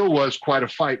 it still was quite a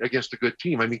fight against a good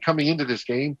team. I mean, coming into this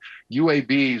game,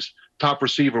 UAB's top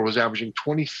receiver was averaging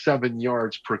 27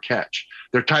 yards per catch.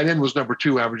 Their tight end was number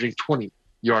 2, averaging 20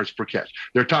 yards per catch.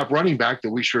 Their top running back that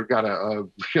we sure got a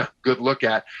good look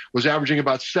at was averaging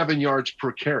about 7 yards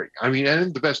per carry. I mean,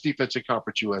 and the best defense in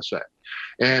Conference USA.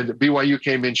 And BYU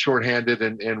came in shorthanded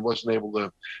and wasn't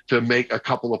able to make a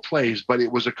couple of plays, but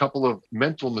it was a couple of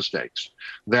mental mistakes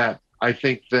that I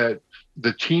think that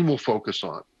the team will focus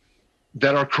on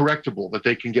that are correctable, that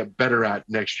they can get better at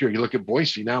next year. You look at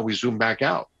Boise now, we zoom back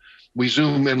out. We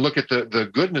zoom and look at the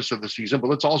goodness of the season, but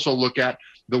let's also look at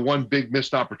the one big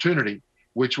missed opportunity,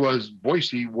 which was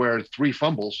Boise, where 3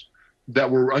 fumbles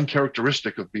that were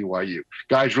uncharacteristic of BYU.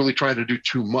 Guys really trying to do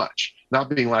too much, not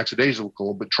being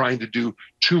lackadaisical, but trying to do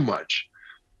too much.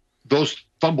 Those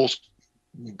fumbles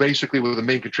basically were the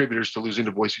main contributors to losing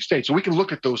to Boise State. So we can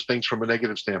look at those things from a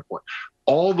negative standpoint.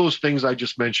 All those things I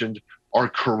just mentioned are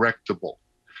correctable.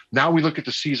 Now we look at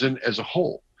the season as a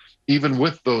whole, even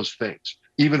with those things,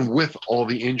 even with all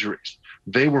the injuries.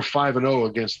 They were 5-0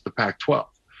 against the Pac-12,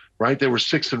 right? They were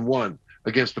 6-1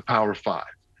 against the Power 5.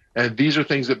 And these are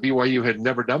things that BYU had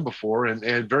never done before,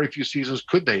 and very few seasons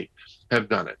could they have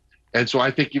done it. And so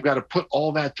I think you've got to put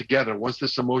all that together once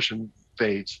this emotion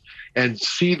fades and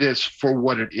see this for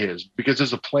what it is. Because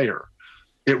as a player,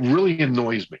 it really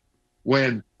annoys me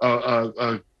when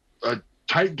a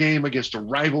tight game against a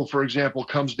rival, for example,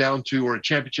 comes down to, or a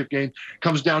championship game,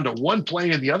 comes down to one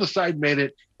play and the other side made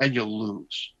it and you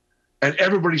lose. And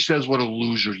everybody says what a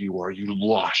loser you are. You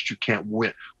lost. You can't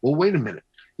win. Well, wait a minute.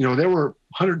 There were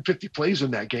 150 plays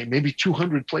in that game, maybe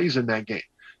 200 plays in that game.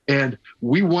 And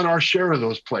we won our share of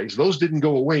those plays. Those didn't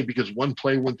go away because one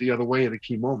play went the other way at a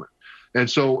key moment. And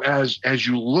so as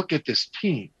you look at this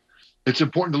team, it's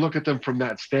important to look at them from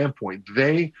that standpoint.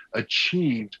 They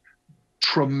achieved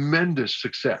tremendous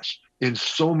success in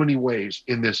so many ways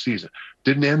in this season.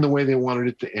 Didn't end the way they wanted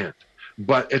it to end.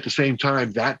 But at the same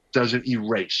time, that doesn't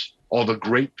erase all the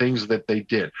great things that they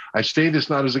did. I say this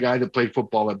not as a guy that played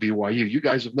football at BYU. You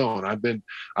guys have known I've been,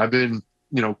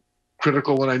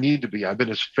 critical when I need to be. I've been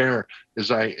as fair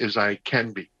as I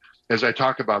can be as I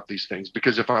talk about these things,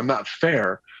 because if I'm not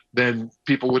fair, then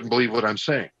people wouldn't believe what I'm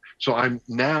saying. So I'm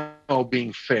now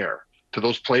being fair to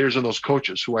those players and those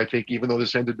coaches who I think, even though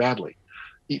this ended badly,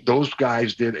 those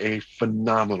guys did a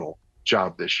phenomenal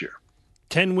job this year.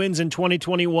 10 wins in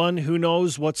 2021. Who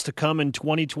knows what's to come in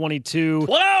 2022?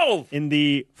 12! In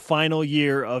the final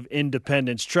year of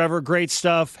independence. Trevor, great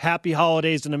stuff. Happy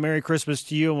holidays and a Merry Christmas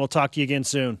to you, and we'll talk to you again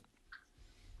soon.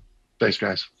 Thanks,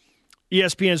 guys.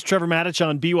 ESPN's Trevor Matich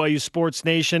on BYU Sports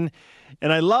Nation.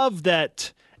 And I love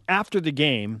that after the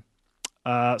game,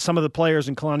 some of the players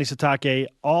in Kalani Sitake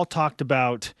all talked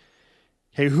about,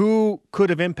 hey, who could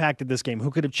have impacted this game?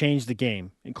 Who could have changed the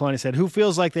game? And Kalani said, who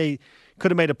feels like they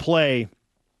could have made a play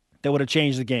that would have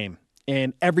changed the game?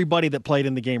 And everybody that played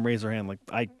in the game raised their hand like,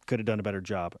 I could have done a better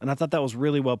job. And I thought that was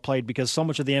really well played because so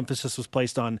much of the emphasis was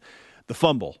placed on the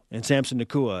fumble and Samson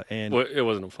Nakua. And Well, it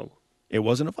wasn't a fumble. It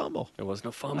wasn't a fumble. It wasn't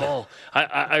a fumble.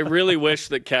 I really wish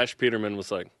that Cash Peterman was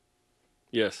like,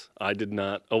 yes, I did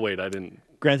not. Oh, wait, I didn't.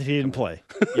 Granted, he didn't play.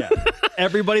 Yeah.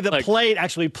 Everybody that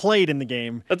actually played in the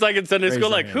game. That's like in Sunday school,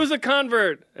 like, hand. who's a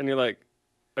convert? And you're like,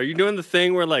 are you doing the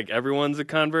thing where, like, everyone's a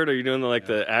convert? Or are you doing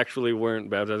the actually weren't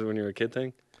baptized when you were a kid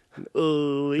thing?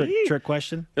 Trick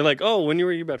question? They're like, oh, when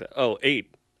were you baptized? Oh,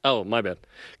 8. Oh, my bad.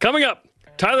 Coming up,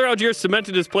 Tyler Algier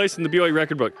cemented his place in the BYU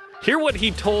record book. Hear what he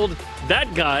told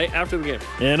that guy after the game.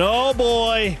 And oh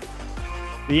boy,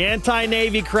 the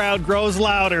anti-Navy crowd grows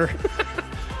louder.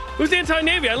 Who's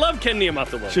anti-Navy? I love Ken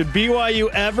Niamatawa. Should BYU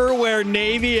ever wear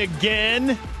Navy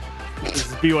again? This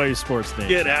is BYU Sports Nation.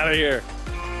 Get out of here.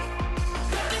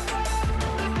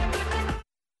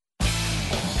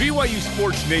 BYU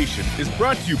Sports Nation is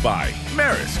brought to you by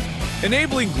Maersk,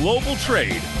 enabling global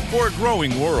trade for a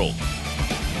growing world.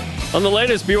 On the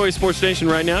latest BYU Sports Nation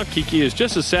right now, Kiki is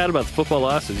just as sad about the football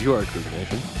loss as you are, Cougar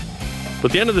Nation.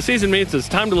 But the end of the season means it's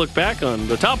time to look back on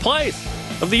the top plays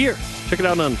of the year. Check it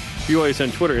out on BYU's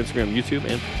on Twitter, Instagram, YouTube,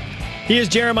 and He is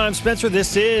Jeremiah Spencer.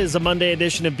 This is a Monday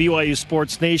edition of BYU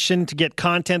Sports Nation. To get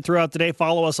content throughout the day,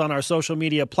 follow us on our social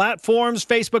media platforms,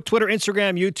 Facebook, Twitter,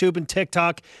 Instagram, YouTube, and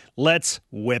TikTok. Let's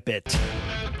whip it.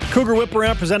 Cougar Whip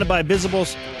Around presented by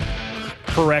Visibles.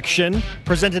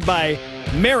 Presented by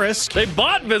Maersk. They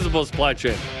bought Visible Supply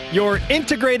Chain. Your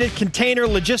integrated container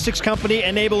logistics company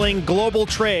enabling global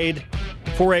trade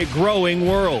for a growing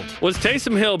world. Was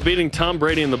Taysom Hill beating Tom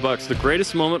Brady and the Bucs the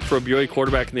greatest moment for a BYU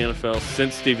quarterback in the NFL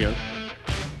since Steve Young?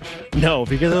 No,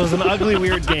 because it was an ugly,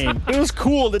 weird game. It was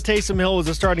cool that Taysom Hill was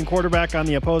the starting quarterback on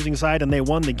the opposing side and they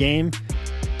won the game.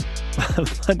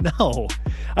 But no,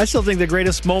 I still think the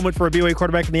greatest moment for a BYU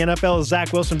quarterback in the NFL is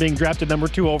Zach Wilson being drafted number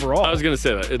 2 overall. I was going to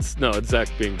say that. It's Zach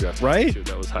being drafted right? number 2.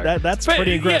 That was higher. That's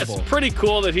pretty incredible. Yes, pretty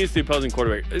cool that he's the opposing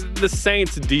quarterback. The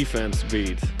Saints defense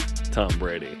beat Tom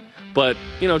Brady. But,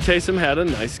 Taysom had a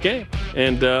nice game.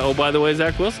 And, oh, by the way,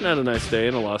 Zach Wilson had a nice day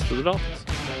and a loss to the Dolphins.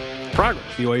 Progress.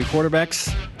 BYU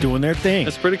quarterbacks doing their thing.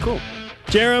 That's pretty cool.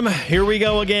 Jerem, here we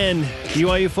go again.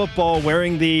 BYU football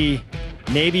wearing the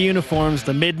Navy uniforms,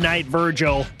 the Midnight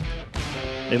Virgil.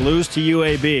 They lose to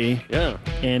UAB. Yeah.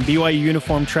 And BYU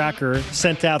Uniform Tracker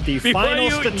sent out the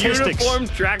final statistics. Uniform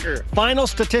Tracker. Final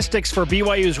statistics for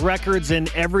BYU's records in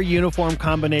every uniform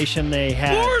combination they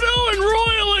had. Bordeaux and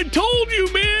Royal, I told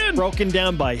you, man. Broken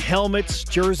down by helmets,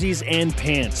 jerseys, and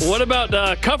pants. What about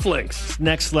cufflinks?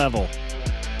 Next level.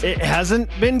 It hasn't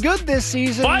been good this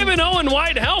season. 5-0 in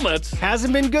white helmets.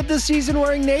 Hasn't been good this season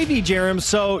wearing Navy, Jerem.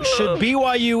 So should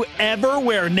BYU ever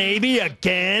wear Navy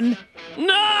again?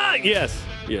 Nah. Yes,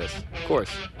 of course.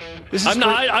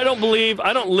 I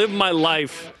don't live my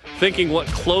life thinking what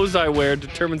clothes I wear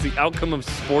determines the outcome of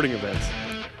sporting events.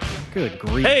 Good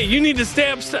grief. Hey, you need to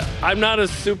stay up. I'm not a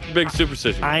big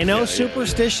superstition. I know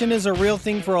superstition is a real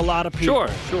thing for a lot of people.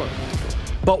 Sure.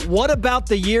 But what about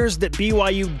the years that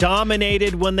BYU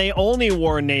dominated when they only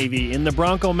wore Navy in the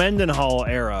Bronco Mendenhall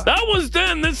era? That was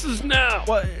then. This is now.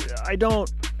 Well,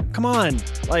 come on.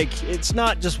 It's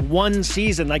not just one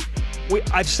season.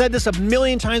 I've said this a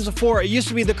million times before. It used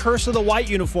to be the curse of the white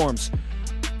uniforms.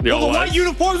 The white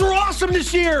uniforms were awesome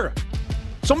this year.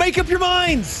 So make up your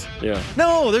minds. Yeah.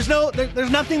 No, there's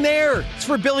nothing there. It's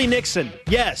for Billy Nixon.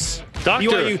 Yes. Doctor.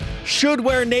 BYU should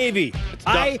wear Navy.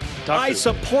 I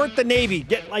support the Navy.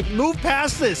 Move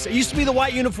past this. It used to be the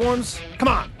white uniforms. Come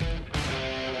on.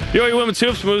 BYU Women's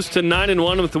Hoops moves to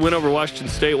 9-1 with the win over Washington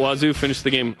State. Wazoo finished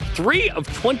the game 3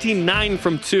 of 29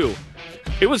 from 2.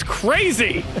 It was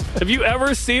crazy. Have you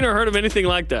ever seen or heard of anything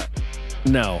like that?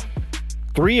 No.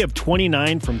 3 of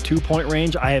 29 from 2-point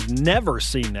range. I have never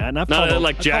seen that. And I've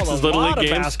called Jackson's Little League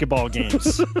games. Basketball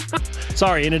games.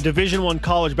 Sorry, in a Division I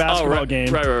college basketball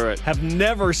game. Right. Have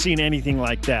never seen anything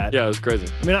like that. Yeah, it was crazy.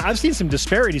 I mean, I've seen some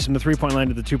disparities from the 3-point line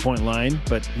to the 2-point line,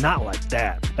 but not like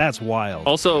that. That's wild.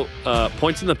 Also,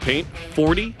 points in the paint,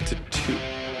 40-2.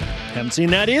 Haven't seen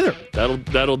that either.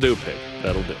 That'll do, Pig.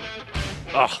 That'll do.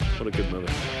 Oh, what a good movie.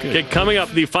 Okay, coming up,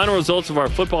 the final results of our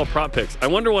football prop picks. I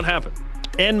wonder what happened.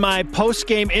 And my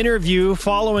post-game interview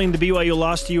following the BYU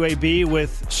loss to UAB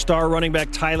with star running back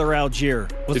Tyler Algier.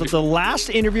 Was it the last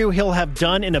interview he'll have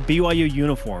done in a BYU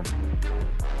uniform?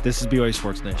 This is BYU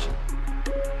Sports Nation.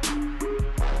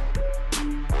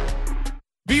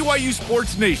 BYU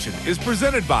Sports Nation is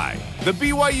presented by The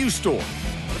BYU Store,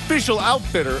 official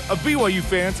outfitter of BYU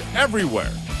fans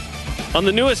everywhere. On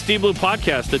the newest Deep Blue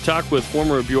podcast, I talk with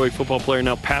former BYU football player,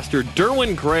 now pastor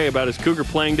Derwin Gray, about his Cougar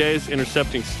playing days,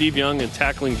 intercepting Steve Young and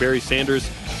tackling Barry Sanders,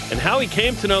 and how he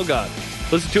came to know God.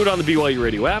 Listen to it on the BYU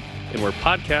Radio app and where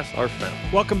podcasts are found.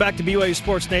 Welcome back to BYU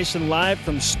Sports Nation live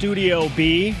from Studio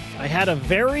B. I had a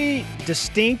very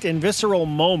distinct and visceral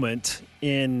moment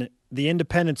in the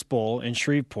Independence Bowl in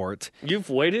Shreveport. You've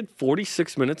waited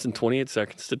 46 minutes and 28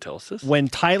 seconds to tell us this? When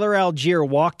Tyler Algier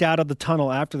walked out of the tunnel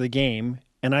after the game,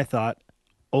 and I thought,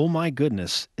 oh my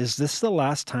goodness, is this the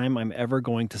last time I'm ever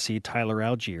going to see Tyler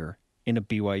Algier in a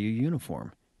BYU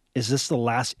uniform? Is this the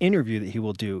last interview that he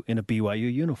will do in a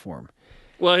BYU uniform?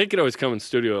 Well, he could always come in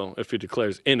studio if he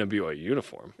declares in a BYU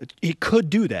uniform. He could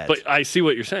do that. But I see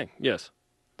what you're saying, yes.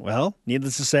 Well,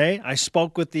 needless to say, I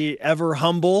spoke with the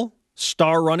ever-humble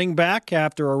star running back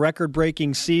after a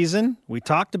record-breaking season. We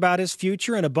talked about his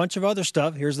future and a bunch of other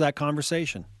stuff. Here's that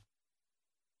conversation.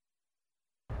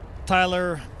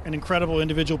 Tyler, an incredible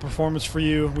individual performance for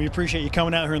you. We appreciate you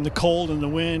coming out here in the cold and the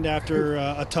wind after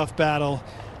a tough battle.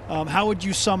 How would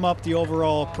you sum up the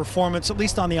overall performance, at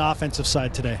least on the offensive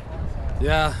side today?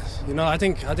 Yeah, I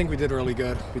think we did really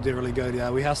good. We did really good. Yeah,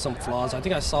 we have some flaws. I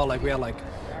think I saw we had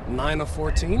 9 of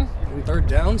 14 in third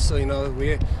down. So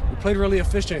we played really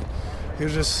efficient. It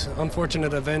was just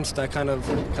unfortunate events that kind of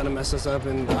messed us up,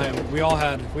 and we all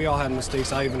had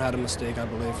mistakes. I even had a mistake, I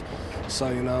believe. So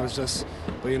it's just,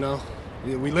 but we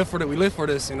live for it. We live for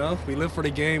this. We live for the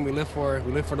game. We live for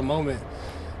the moment.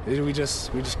 We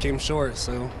just came short.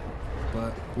 So,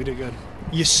 but we did good.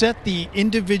 You set the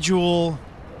individual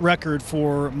record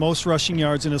for most rushing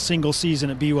yards in a single season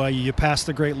at BYU. You passed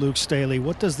the great Luke Staley.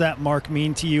 What does that mark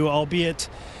mean to you, albeit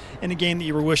in a game that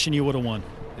you were wishing you would have won?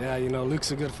 Yeah,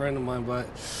 Luke's a good friend of mine, but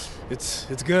it's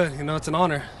good. It's an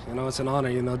honor. It's an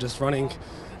honor. Just running.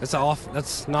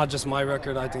 That's not just my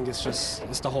record. I think it's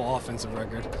the whole offensive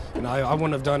record. I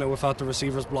wouldn't have done it without the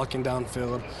receivers blocking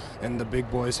downfield and the big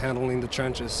boys handling the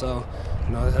trenches. So,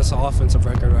 that's an offensive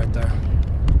record right there.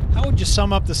 How would you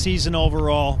sum up the season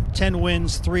overall? 10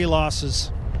 wins, 3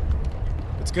 losses.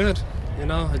 It's good.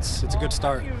 It's a good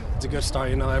start. It's a good start.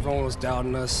 Everyone was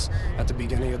doubting us at the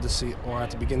beginning of the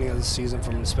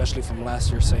season, especially from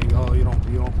last year, saying, "Oh, you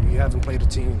haven't played a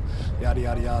team, yada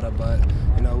yada yada." But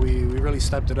we really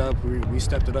stepped it up. We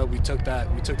stepped it up. We took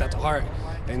that to heart,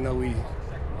 and we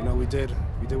did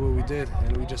what we did,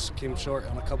 and we just came short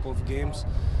on a couple of games.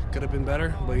 Could have been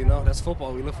better, but that's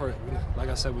football. We live for it. Like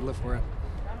I said, we live for it.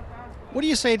 What do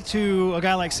you say to a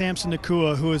guy like Samson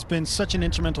Nacua, who has been such an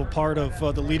instrumental part of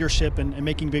the leadership and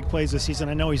making big plays this season?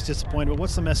 I know he's disappointed, but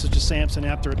what's the message to Samson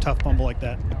after a tough fumble like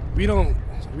that? We don't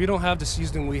have the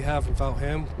season we have without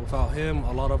him. Without him,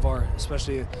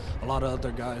 especially a lot of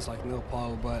other guys like Neil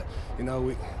Paul. But we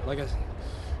don't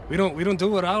do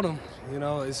it without him.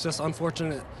 It's just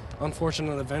unfortunate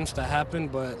events that happen,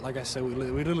 but like I said, we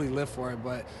literally live for it.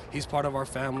 But he's part of our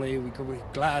family. We're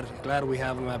glad we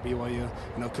have him at BYU.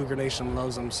 Cougar Nation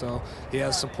loves him, so he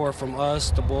has support from us,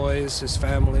 the boys, his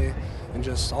family, and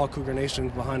just all Cougar Nation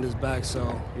behind his back.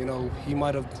 So he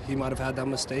might have had that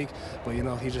mistake, but he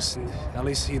just, at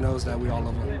least he knows that we all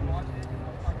love him.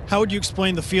 How would you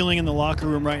explain the feeling in the locker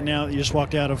room right now that you just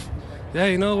walked out of? Yeah,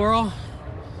 we're all,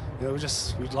 we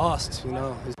lost.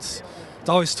 It's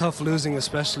always tough losing,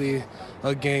 especially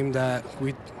a game that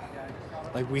we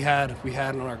had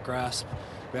in our grasp.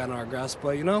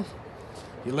 But you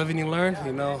live and you learn.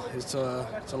 It's a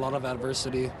lot of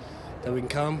adversity that we can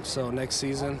come. So next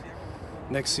season,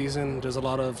 there's a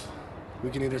lot of, we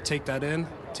can either take that in,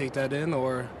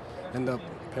 or end up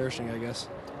perishing, I guess.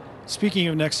 Speaking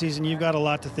of next season, you've got a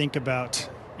lot to think about.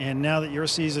 And now that your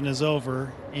season is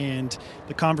over, and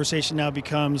the conversation now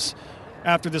becomes,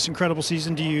 after this incredible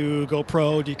season, do you go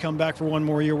pro? Do you come back for one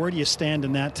more year? Where do you stand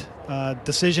in that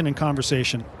decision and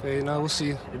conversation? Hey, we'll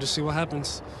see. We'll just see what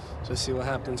happens.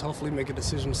 Hopefully make a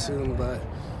decision soon, but,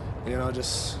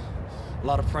 just a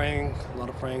lot of praying,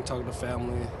 talking to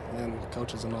family and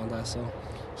coaches and all that. So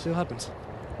see what happens.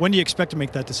 When do you expect to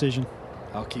make that decision?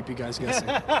 I'll keep you guys guessing.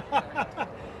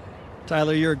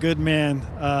 Tyler, you're a good man.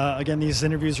 Again, these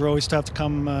interviews are always tough to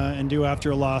come and do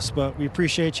after a loss, but we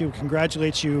appreciate you,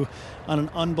 congratulate you on an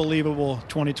unbelievable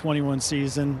 2021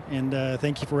 season, and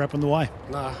thank you for repping the Y.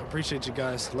 I appreciate you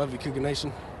guys. Love you, Cougar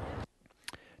Nation.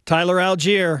 Tyler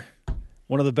Algier,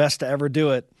 one of the best to ever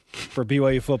do it. for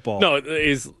BYU football. No,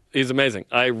 he's amazing.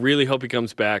 I really hope he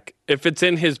comes back. If it's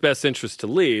in his best interest to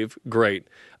leave, great.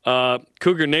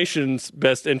 Cougar Nation's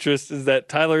best interest is that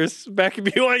Tyler is back at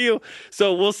BYU.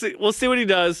 So we'll see. We'll see what he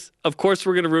does. Of course,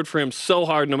 we're going to root for him so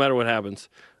hard, no matter what happens.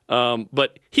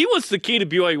 But he was the key to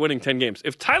BYU winning 10 games.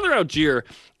 If Tyler Algier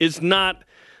is not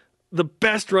the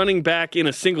best running back in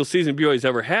a single season BYU's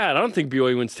ever had, I don't think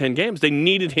BYU wins 10 games. They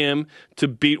needed him to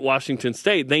beat Washington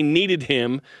State. They needed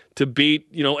him to beat,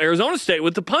 Arizona State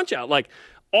with the punch out. Like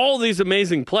all these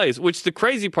amazing plays, which the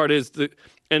crazy part is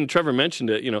and Trevor mentioned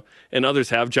it, and others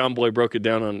have. John Boy broke it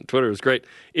down on Twitter. It was great.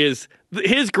 Is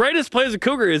his greatest play as a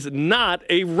Cougar is not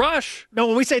a rush. No,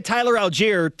 when we say Tyler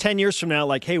Algier 10 years from now,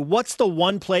 like, hey, what's the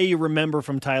one play you remember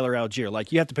from Tyler Algier?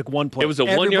 Like, you have to pick one play. It was a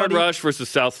 1 yard rush versus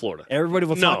South Florida. Everybody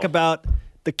will talk about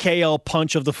the KL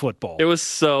punch of the football. It was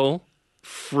so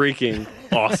freaking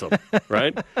awesome,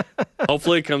 right?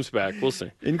 Hopefully it comes back. We'll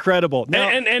see. Incredible. Now,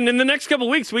 and in the next couple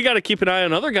of weeks, we got to keep an eye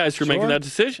on other guys who are making that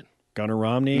decision. Gunnar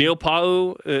Romney, Neil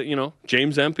Pau,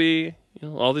 James Empey,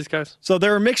 all these guys. So they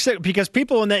were mixed because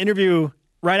people in that interview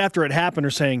right after it happened are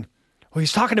saying, well,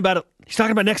 he's talking about it. He's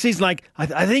talking about next season. Like,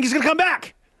 I think he's going to come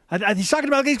back. He's talking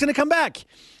about he's going to come back.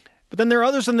 But then there are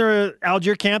others in the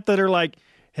Algier camp that are like,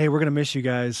 hey, we're going to miss you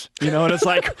guys. And it's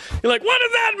like, you're like, what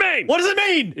does that mean? What does it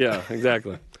mean? Yeah,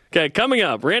 exactly. Okay, coming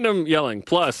up, random yelling.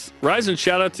 Plus, rise and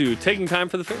shout out to taking time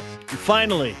for the fans. And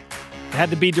finally, it had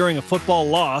to be during a football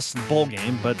loss in the bowl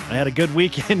game, but I had a good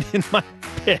weekend in my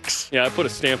picks. Yeah, I put a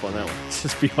stamp on that one. This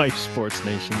is BYU Sports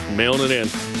Nation. Mailing it in.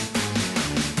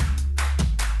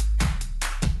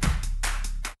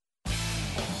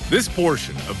 This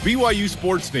portion of BYU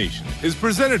Sports Nation is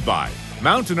presented by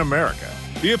Mountain America,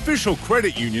 the official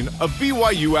credit union of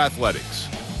BYU Athletics.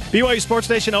 BYU Sports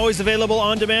Nation always available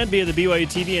on demand via the BYU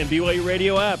TV and BYU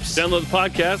radio apps. Download the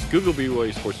podcast, Google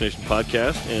BYU Sports Nation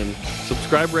podcast, and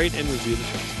subscribe, rate, and review the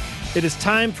show. It is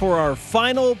time for our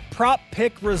final prop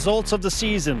pick results of the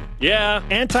season. Yeah.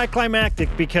 Anticlimactic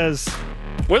because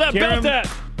where that belt at?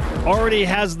 Already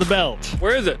has the belt.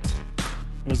 Where is it?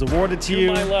 It was awarded to you.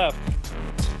 To my left.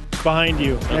 Behind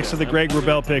you, next to the Greg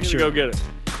Wrubell picture. Go get it.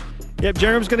 Yep,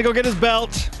 Jerem's going to go get his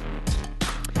belt.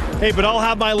 Hey, but I'll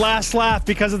have my last laugh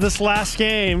because of this last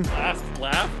game. Last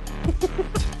laugh?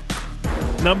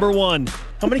 Number one.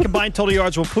 How many combined total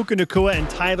yards will Puka Nacua and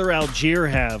Tyler Algier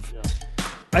have? Yeah.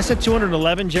 I said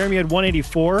 211. Jeremy had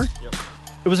 184. Yep.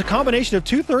 It was a combination of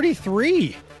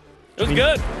 233. It was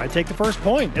good. I take the first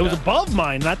point. It was above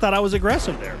mine, and I thought I was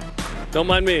aggressive there. Don't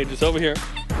mind me. Just over here.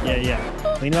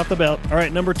 Yeah. Cleaning off the belt. All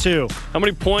right, number two. How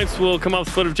many points will come off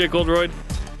the foot of Jake Oldroyd?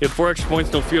 He had 4 extra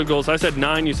points, no field goals. I said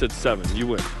 9. You said 7. You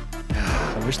win.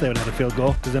 I wish they would have had a field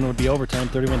goal because then it would be overtime,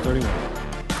 31-31.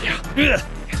 Yeah.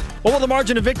 What will the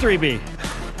margin of victory be?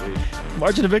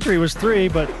 Margin of victory was 3,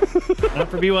 but not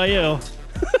for BYU.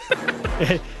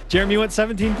 Jeremy went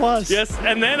 17+. Yes,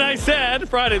 and then I said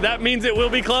Friday, that means it will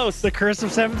be close. The curse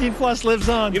of 17+ lives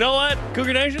on. You know what,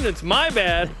 Cougar Nation? It's my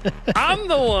bad. I'm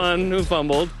the one who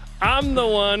fumbled. I'm the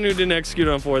one who didn't execute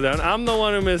on 4th down. I'm the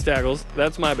one who missed tackles.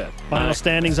 That's my bad. Final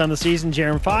standings on the season,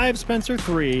 Jerem 5, Spencer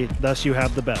 3. Thus you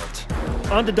have the belt.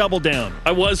 On to double down.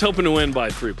 I was hoping to win by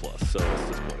 3+, so that's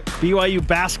disappointing. BYU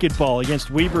basketball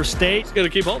against Weber State. Just got to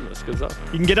keep holding this. Good stuff.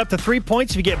 You can get up to 3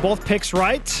 points if you get both picks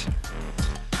right.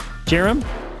 Jerem,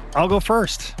 I'll go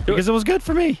first because it was good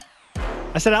for me.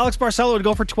 I said Alex Barcelo would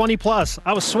go for 20+.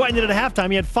 I was sweating it at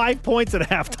halftime. He had 5 points at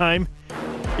halftime.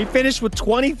 He finished with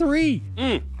 23.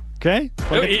 Okay?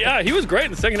 Yeah, he was great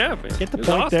in the second half, man. Get the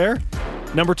point there.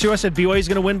 Number 2, I said BYU's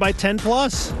going to win by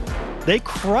 10+. They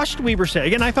crushed Weber State.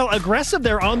 Again, I felt aggressive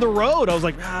there on the road. I was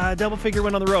like, double figure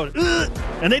win on the road.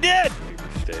 And they did.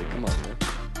 State, come on, man.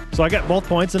 So I got both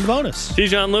points in the bonus.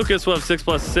 Tejon Lucas will have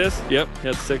 6+ assists. Yep, he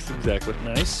had 6 exactly.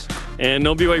 Nice. And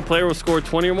no BYU player will score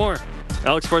 20 or more.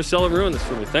 Alex Barcelo ruined this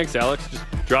for me. Thanks, Alex. Just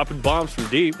dropping bombs from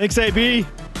deep. Thanks, AB.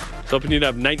 Hoping you'd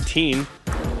have 19.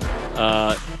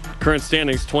 Current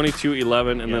standings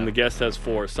 22-11, and then the guest has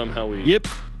 4. Somehow we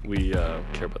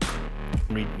care about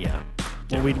that.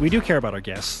 Well, we do care about our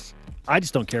guests. I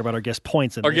just don't care about our guest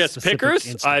points. Our guest pickers,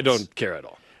 instance. I don't care at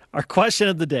all. Our question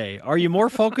of the day: are you more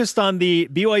focused on the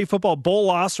BYU football bowl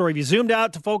loss, or have you zoomed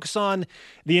out to focus on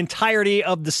the entirety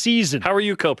of the season? How are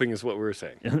you coping? Is what we were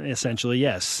saying. Essentially,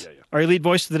 yes. Yeah. Our elite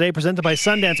voice of the day, presented by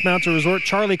Sundance Mountain Resort.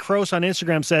 Charlie Croce on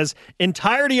Instagram says,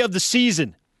 "Entirety of the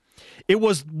season. It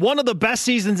was one of the best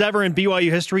seasons ever in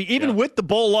BYU history, even with the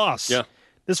bowl loss. Yeah.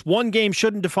 This one game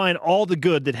shouldn't define all the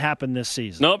good that happened this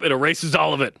season." Nope, it erases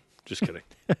all of it. Just kidding.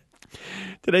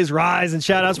 Today's Rise and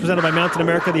Shoutouts presented by Mountain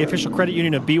America, the official credit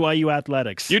union of BYU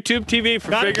Athletics. YouTube TV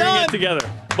for figuring it together.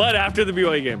 But after the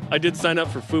BYU game, I did sign up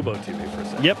for Fubo TV for a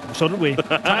second. Yep, so did we.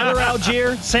 Tyler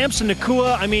Algier, Samson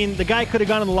Nakua. I mean, the guy could have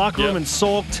gone in the locker room and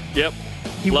sulked. Yep.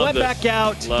 He went back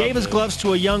out, gave his gloves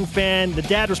to a young fan. The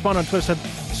dad responded on Twitter, said,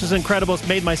 "This is incredible. It's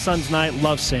made my son's night.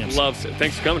 Love Samson." Loves it.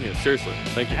 Thanks for coming here. Seriously.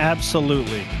 Thank you.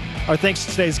 Absolutely. Our thanks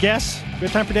to today's guests. We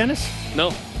have time for Dennis?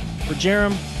 No. For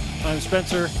Jerem, I'm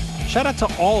Spencer. Shout out to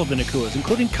all of the Nakuas,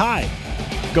 including Kai.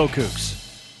 Go Cougs.